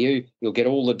gif.com.au. You'll get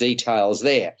all the details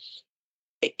there.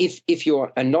 If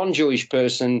you're a non-Jewish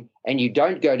person and you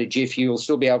don't go to GIF, you'll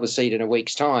still be able to see it in a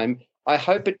week's time. I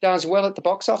hope it does well at the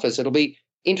box office. It'll be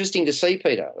interesting to see,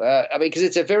 Peter, because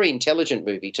it's a very intelligent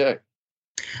movie too.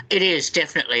 It is,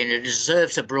 definitely, and it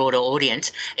deserves a broader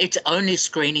audience. It's only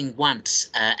screening once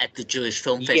at the Jewish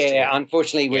Film Festival. Yeah,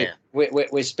 unfortunately,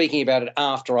 we're speaking about it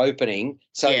after opening,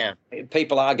 so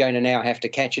people are going to now have to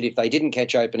catch it. If they didn't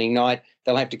catch opening night,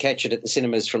 they'll have to catch it at the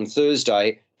cinemas from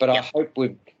Thursday, but I hope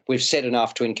we've said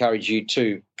enough to encourage you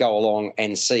to go along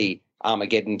and see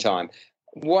Armageddon Time.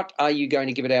 What are you going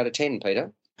to give it out of 10,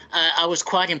 Peter? I was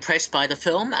quite impressed by the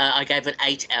film. I gave it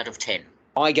 8 out of 10.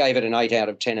 I gave it an 8 out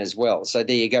of 10 as well. So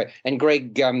there you go. And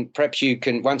Greg, perhaps you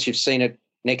can, once you've seen it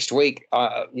next week,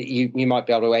 you might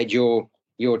be able to add your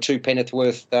 2 penneth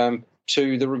worth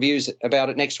to the reviews about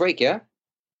it next week, yeah?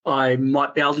 I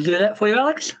might be able to do that for you,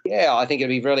 Alex. Yeah, I think it'd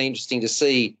be really interesting to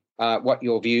see what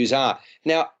your views are.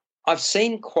 Now, I've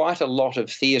seen quite a lot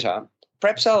of theatre.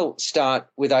 Perhaps I'll start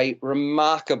with a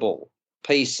remarkable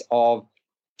piece of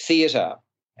theatre.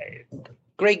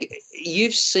 Greg,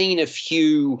 you've seen a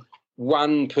few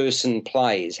one-person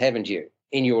plays, haven't you,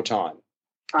 in your time?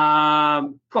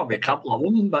 Probably a couple of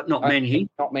them, but not many.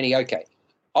 Not many, okay.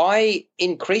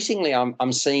 Increasingly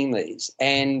I'm seeing these,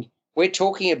 and we're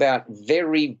talking about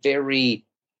very, very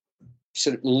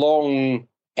sort of long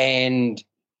and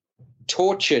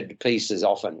tortured pieces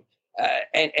often,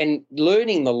 and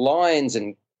learning the lines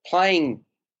and playing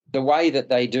the way that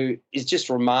they do is just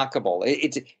remarkable.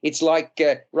 It's like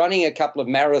running a couple of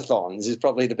marathons is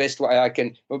probably the best way I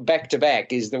can, back to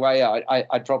back is the way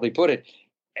I'd probably put it.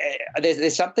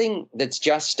 There's something that's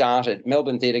just started,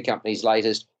 Melbourne Theatre Company's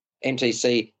latest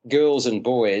MTC, Girls and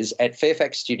Boys, at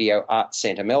Fairfax Studio Arts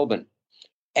Centre, Melbourne.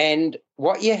 And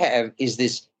what you have is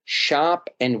this sharp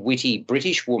and witty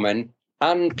British woman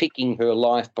unpicking her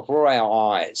life before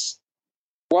our eyes.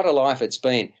 What a life it's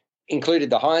been. Included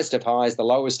the highest of highs, the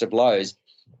lowest of lows.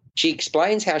 She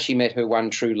explains how she met her one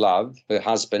true love, her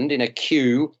husband, in a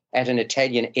queue at an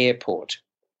Italian airport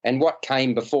and what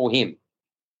came before him.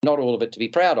 Not all of it to be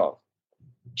proud of.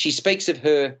 She speaks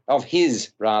of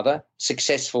his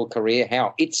successful career,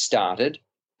 how it started,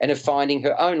 and of finding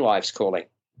her own life's calling.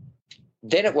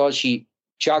 Then it was she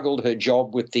juggled her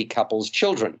job with the couple's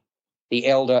children, the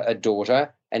elder a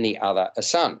daughter and the other a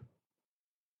son.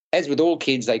 As with all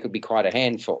kids, they could be quite a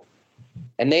handful.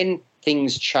 And then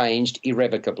things changed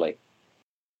irrevocably.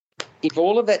 If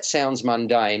all of that sounds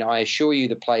mundane, I assure you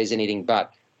the play is anything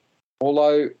but.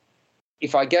 Although,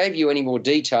 if I gave you any more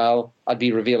detail, I'd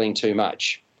be revealing too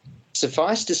much.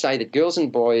 Suffice to say that Girls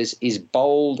and Boys is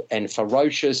bold and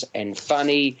ferocious and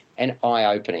funny and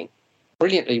eye-opening.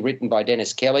 Brilliantly written by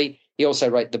Dennis Kelly. He also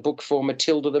wrote the book for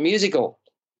Matilda the Musical.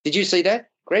 Did you see that?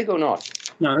 Greg, or not?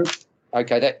 No.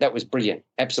 Okay, that was brilliant.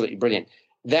 Absolutely brilliant.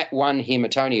 That won him a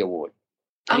Tony Award.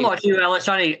 Unlike you, Alex,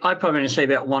 I probably only see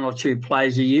about 1 or 2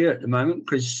 plays a year at the moment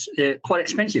because they're quite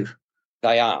expensive.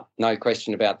 They are, no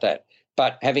question about that.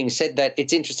 But having said that,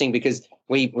 it's interesting because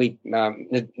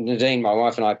Nadine, my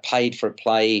wife, and I paid for a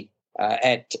play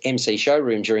at MC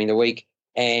Showroom during the week,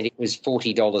 and it was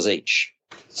 $40 each.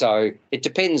 So it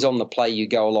depends on the play you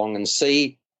go along and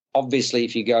see. Obviously,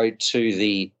 if you go to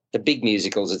the big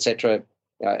musicals, etc.,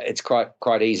 it's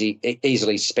quite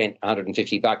easily spent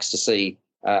 $150 to see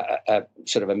a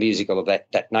sort of a musical of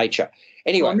that nature.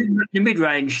 Anyway, well, the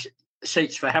mid-range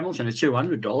seats for Hamilton are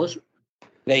 $200.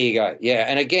 There you go. Yeah,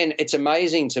 and again, it's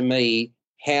amazing to me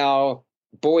how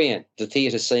buoyant the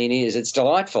theatre scene is. It's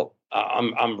delightful.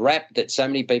 I'm rapt that so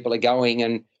many people are going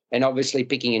and obviously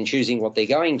picking and choosing what they're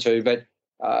going to, but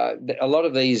a lot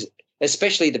of these,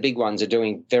 especially the big ones, are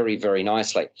doing very, very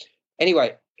nicely.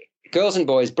 Anyway, Girls and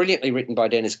Boys, brilliantly written by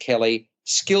Dennis Kelly,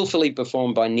 skillfully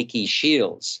performed by Nikki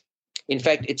Shields. In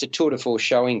fact, it's a tour de force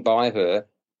showing by her.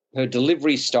 Her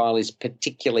delivery style is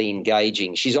particularly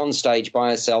engaging. She's on stage by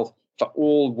herself for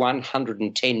all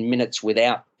 110 minutes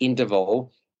without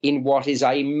interval in what is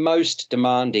a most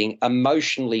demanding,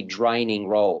 emotionally draining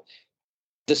role.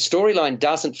 The storyline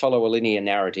doesn't follow a linear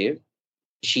narrative.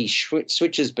 She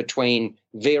switches between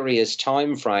various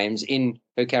time frames in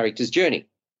her character's journey.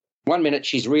 1 minute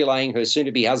she's relaying her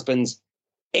soon-to-be husband's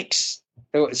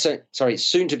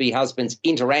soon-to-be husband's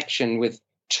interaction with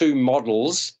 2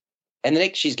 models, and the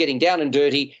next she's getting down and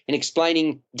dirty and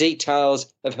explaining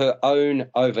details of her own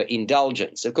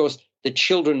overindulgence. Of course, the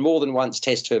children more than once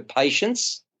test her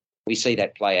patience. We see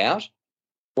that play out,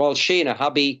 while she and her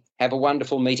hubby have a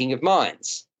wonderful meeting of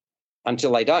minds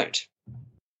until they don't.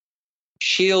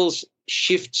 Shields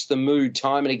shifts the mood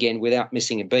time and again without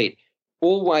missing a beat,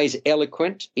 always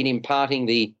eloquent in imparting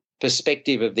the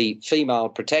perspective of the female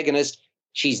protagonist.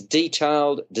 She's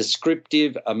detailed,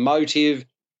 descriptive, emotive.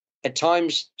 At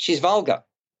times, she's vulgar.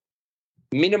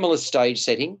 Minimalist stage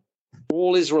setting.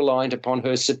 All is reliant upon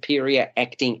her superior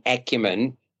acting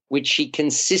acumen, which she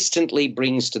consistently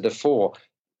brings to the fore.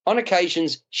 On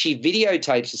occasions, she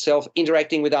videotapes herself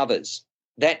interacting with others.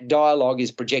 That dialogue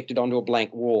is projected onto a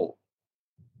blank wall.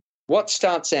 What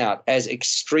starts out as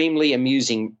extremely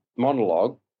amusing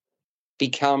monologue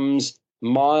becomes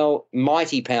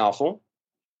mighty powerful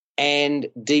and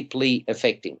deeply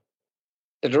affecting.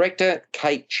 The director,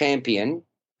 Kate Champion,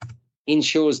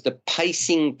 ensures the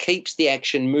pacing keeps the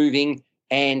action moving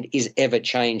and is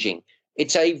ever-changing.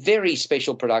 It's a very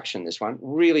special production, this one.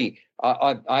 Really,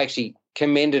 I actually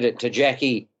commended it to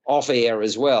Jackie off-air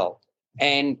as well.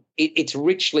 And it's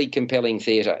richly compelling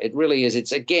theatre. It really is.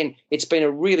 It's been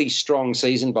a really strong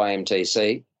season by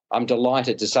MTC. I'm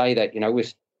delighted to say that,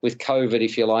 with COVID,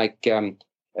 if you like,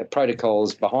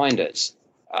 protocols behind us.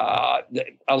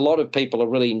 A lot of people are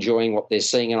really enjoying what they're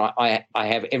seeing, and I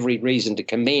have every reason to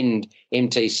commend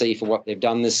MTC for what they've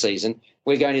done this season.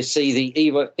 We're going to see the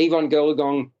Yvonne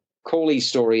Goolagong-Cawley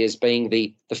story as being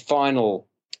the final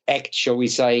act, shall we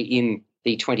say, in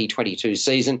the 2022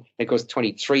 season. And of course, the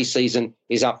 23 season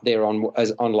is up there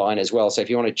online as well. So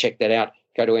if you want to check that out,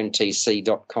 go to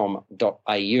mtc.com.au.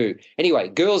 Anyway,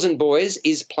 Girls and Boys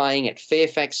is playing at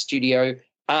Fairfax Studio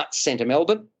Arts Centre,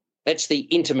 Melbourne. That's the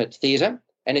intimate theatre,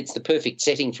 and it's the perfect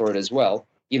setting for it as well.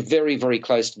 You're very, very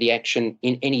close to the action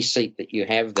in any seat that you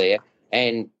have there,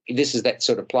 and this is that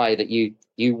sort of play that you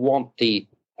want the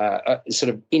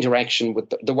sort of interaction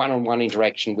with the one-on-one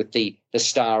interaction with the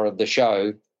star of the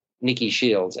show, Nikki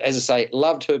Shields. As I say,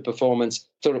 loved her performance,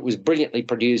 thought it was brilliantly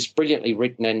produced, brilliantly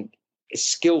written, and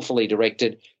skillfully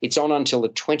directed. It's on until the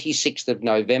 26th of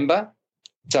November,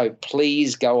 so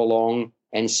please go along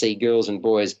and see Girls and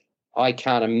Boys. I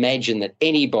can't imagine that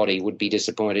anybody would be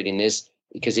disappointed in this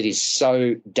because it is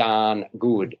so darn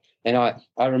good. And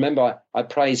I remember I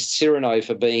praised Cyrano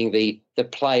for being the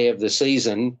play of the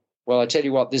season. Well, I tell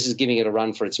you what, this is giving it a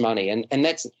run for its money. And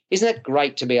isn't that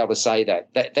great to be able to say that?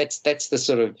 That's the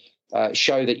sort of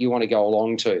show that you want to go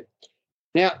along to.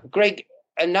 Now, Greg,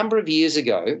 a number of years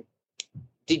ago,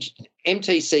 did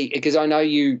MTC, because I know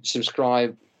you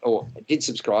subscribe or did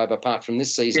subscribe apart from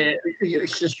this season. Yeah,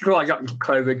 it's just right up until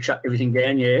COVID shut everything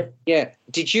down, yeah. Yeah.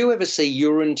 Did you ever see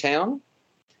Urinetown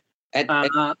at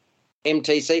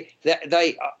MTC?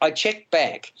 I checked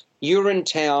back.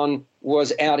 Urinetown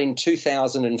was out in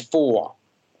 2004.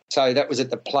 So that was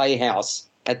at the Playhouse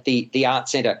at the Art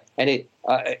Centre. And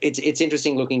it's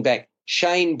interesting looking back.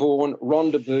 Shane Bourne,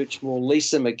 Rhonda Birchmore,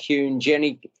 Lisa McCune,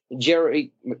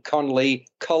 Jerry McConnelly,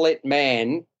 Colette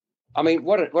Mann. I mean,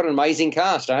 what an amazing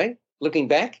cast, eh? Looking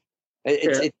back.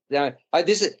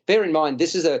 Bear in mind,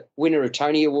 this is a winner of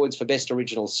Tony Awards for Best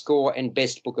Original Score and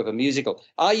Best Book of a Musical.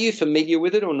 Are you familiar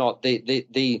with it or not,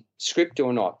 the script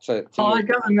or not? I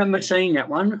don't remember seeing that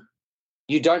one.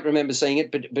 You don't remember seeing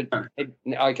it,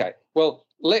 okay. Well,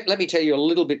 let me tell you a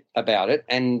little bit about it.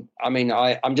 And, I mean,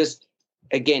 I'm just,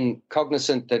 again,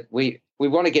 cognizant that we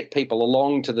want to get people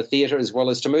along to the theatre as well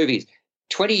as to movies.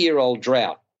 20-year-old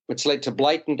drought, which led to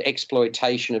blatant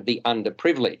exploitation of the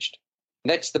underprivileged.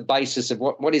 That's the basis of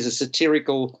what is a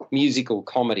satirical musical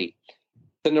comedy.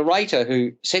 The narrator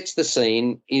who sets the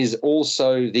scene is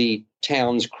also the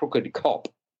town's crooked cop,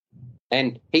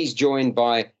 and he's joined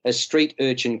by a street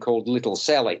urchin called Little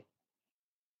Sally.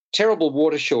 Terrible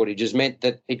water shortages meant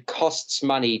that it costs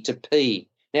money to pee.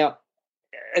 Now,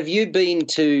 have you been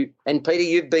to, and Peter,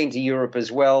 you've been to Europe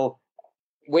as well.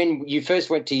 When you first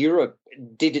went to Europe,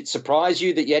 did it surprise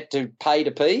you that you had to pay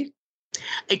to pee?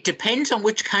 It depends on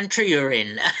which country you're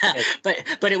in. Yes.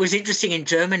 But it was interesting in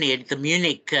Germany at the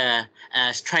Munich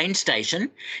train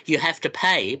station, you have to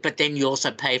pay, but then you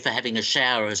also pay for having a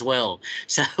shower as well.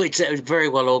 So it's very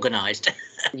well organised.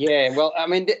 Yeah, well, I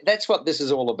mean, that's what this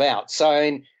is all about.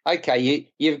 So,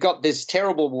 you've got this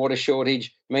terrible water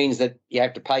shortage, means that you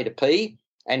have to pay to pee,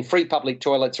 and free public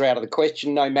toilets are out of the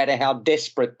question no matter how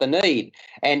desperate the need.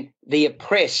 And the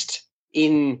oppressed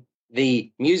in the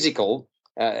musical,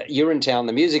 Urinetown,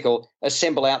 the musical,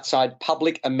 assemble outside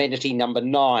public amenity number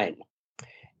 9.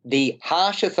 The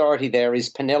harsh authority there is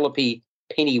Penelope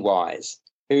Pennywise,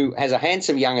 who has a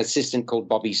handsome young assistant called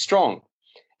Bobby Strong.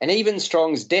 And even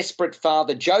Strong's desperate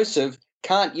father, Joseph,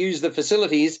 can't use the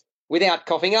facilities without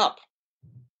coughing up.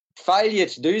 Failure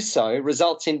to do so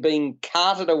results in being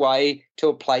carted away to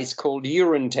a place called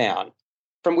Urinetown,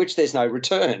 from which there's no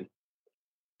return.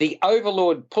 The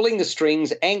overlord pulling the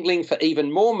strings, angling for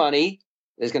even more money,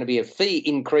 there's going to be a fee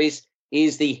increase,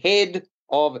 is the head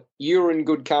of Urine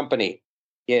Good Company.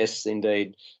 Yes,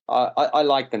 indeed. I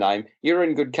like the name.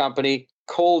 Urine Good Company,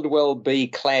 Caldwell B.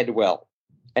 Cladwell.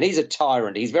 And he's a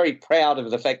tyrant. He's very proud of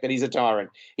the fact that he's a tyrant.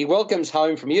 He welcomes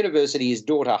home from university his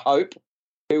daughter, Hope,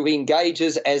 who he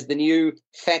engages as the new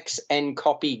fax and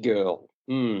copy girl.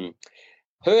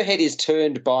 Her head is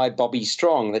turned by Bobby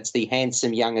Strong, that's the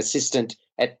handsome young assistant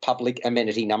at public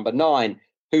amenity number 9,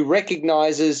 who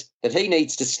recognises that he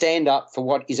needs to stand up for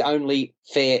what is only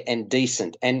fair and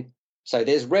decent. And so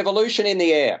there's revolution in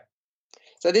the air.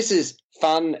 So this is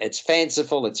fun, it's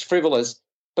fanciful, it's frivolous.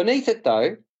 Beneath it,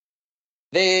 though,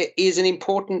 there is an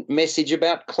important message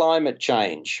about climate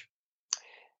change.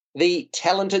 The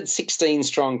talented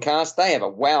 16-strong cast, they have a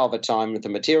wow of a time with the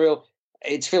material.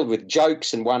 It's filled with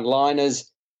jokes and one-liners,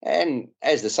 and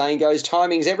as the saying goes,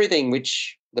 timing's everything,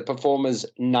 which the performers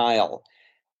nail.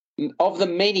 Of the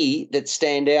many that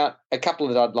stand out, a couple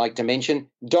that I'd like to mention.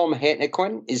 Dom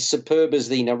Hennequin is superb as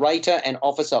the narrator and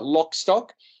Officer Lockstock.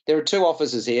 There are 2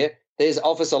 officers here. There's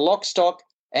Officer Lockstock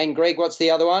and, Greg, what's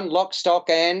the other one? Lockstock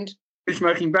and...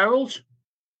 Smoking Barrels?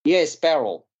 Yes,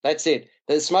 Barrel. That's it.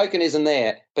 The smoking isn't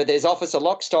there, but there's Officer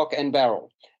Lockstock and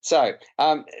Barrel. So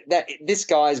this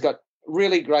guy's got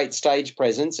really great stage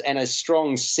presence and a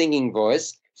strong singing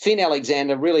voice. Finn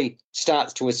Alexander really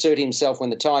starts to assert himself when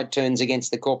the tide turns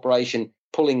against the corporation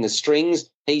pulling the strings.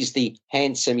 He's the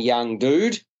handsome young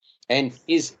dude. And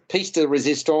his piece de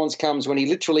resistance comes when he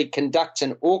literally conducts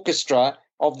an orchestra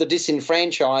of the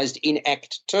disenfranchised in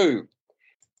Act 2.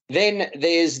 Then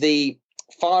there's the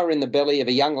fire in the belly of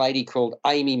a young lady called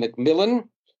Amy McMillan.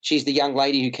 She's the young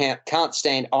lady who can't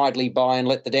stand idly by and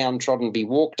let the downtrodden be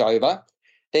walked over.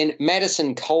 Then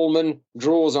Madison Coleman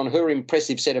draws on her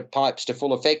impressive set of pipes to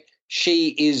full effect. She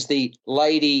is the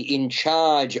lady in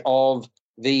charge of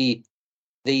the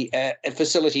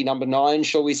facility number 9,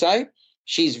 shall we say.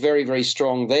 She's very, very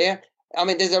strong there. I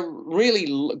mean, there's a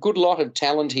really good lot of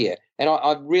talent here, and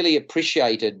I really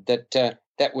appreciated that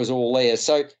that was all there.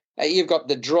 So you've got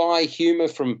the dry humour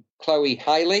from Chloe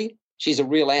Haley. She's a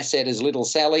real asset as Little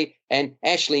Sally. And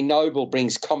Ashley Noble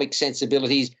brings comic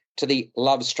sensibilities to the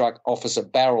love-struck Officer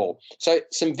Barrel. So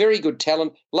some very good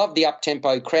talent. Love the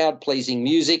up-tempo, crowd-pleasing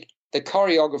music. The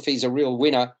choreography's a real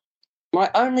winner. My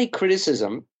only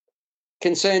criticism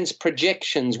concerns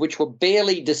projections, which were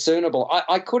barely discernible.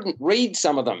 I couldn't read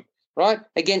some of them, right,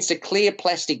 against a clear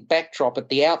plastic backdrop at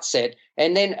the outset,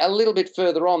 and then a little bit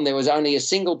further on there was only a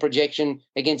single projection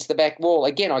against the back wall.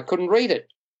 Again, I couldn't read it.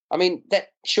 I mean,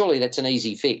 surely that's an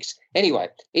easy fix. Anyway,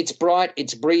 it's bright,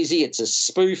 it's breezy, it's a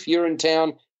spoof,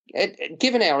 Urinetown.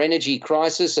 Given our energy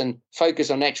crisis and focus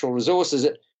on natural resources,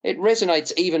 it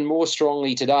resonates even more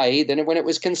strongly today than when it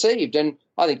was conceived, and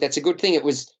I think that's a good thing.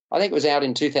 I think it was out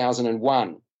in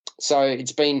 2001, so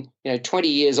it's been 20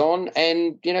 years on,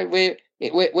 and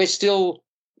we're still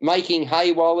making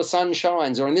hay while the sun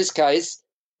shines, or in this case,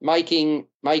 making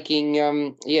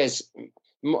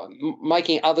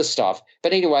other stuff.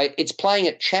 But anyway, it's playing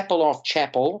at Chapel Off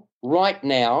Chapel right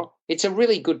now. It's a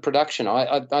really good production.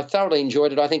 I thoroughly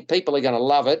enjoyed it. I think people are going to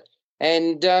love it.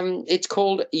 And it's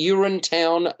called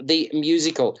Urinetown the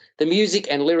Musical. The music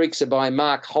and lyrics are by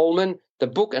Mark Holman. The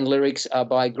book and lyrics are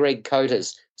by Greg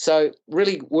Coates. So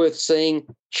really worth seeing.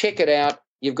 Check it out.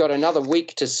 You've got another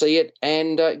week to see it,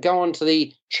 and go on to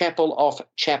the Chapel Off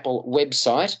Chapel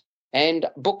website and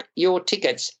book your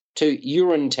tickets to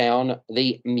Urinetown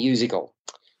the Musical.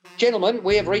 Gentlemen,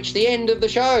 we have reached the end of the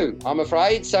show, I'm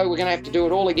afraid, so we're going to have to do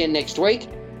it all again next week.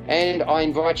 And I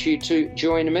invite you to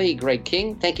join me, Greg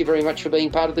King. Thank you very much for being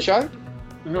part of the show.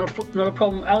 Not a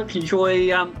problem, Alex.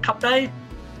 Enjoy Cup Day.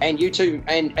 And you too.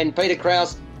 And Peter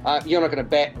Krause, you're not going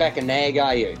to back a nag,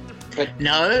 are you?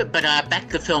 No, but I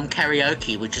backed the film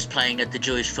Karaoke, which is playing at the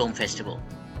Jewish Film Festival.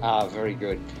 Ah, very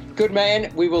good. Good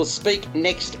man. We will speak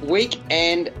next week.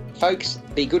 And, folks,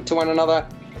 be good to one another.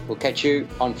 We'll catch you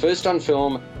on First on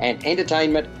Film and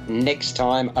Entertainment next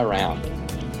time around.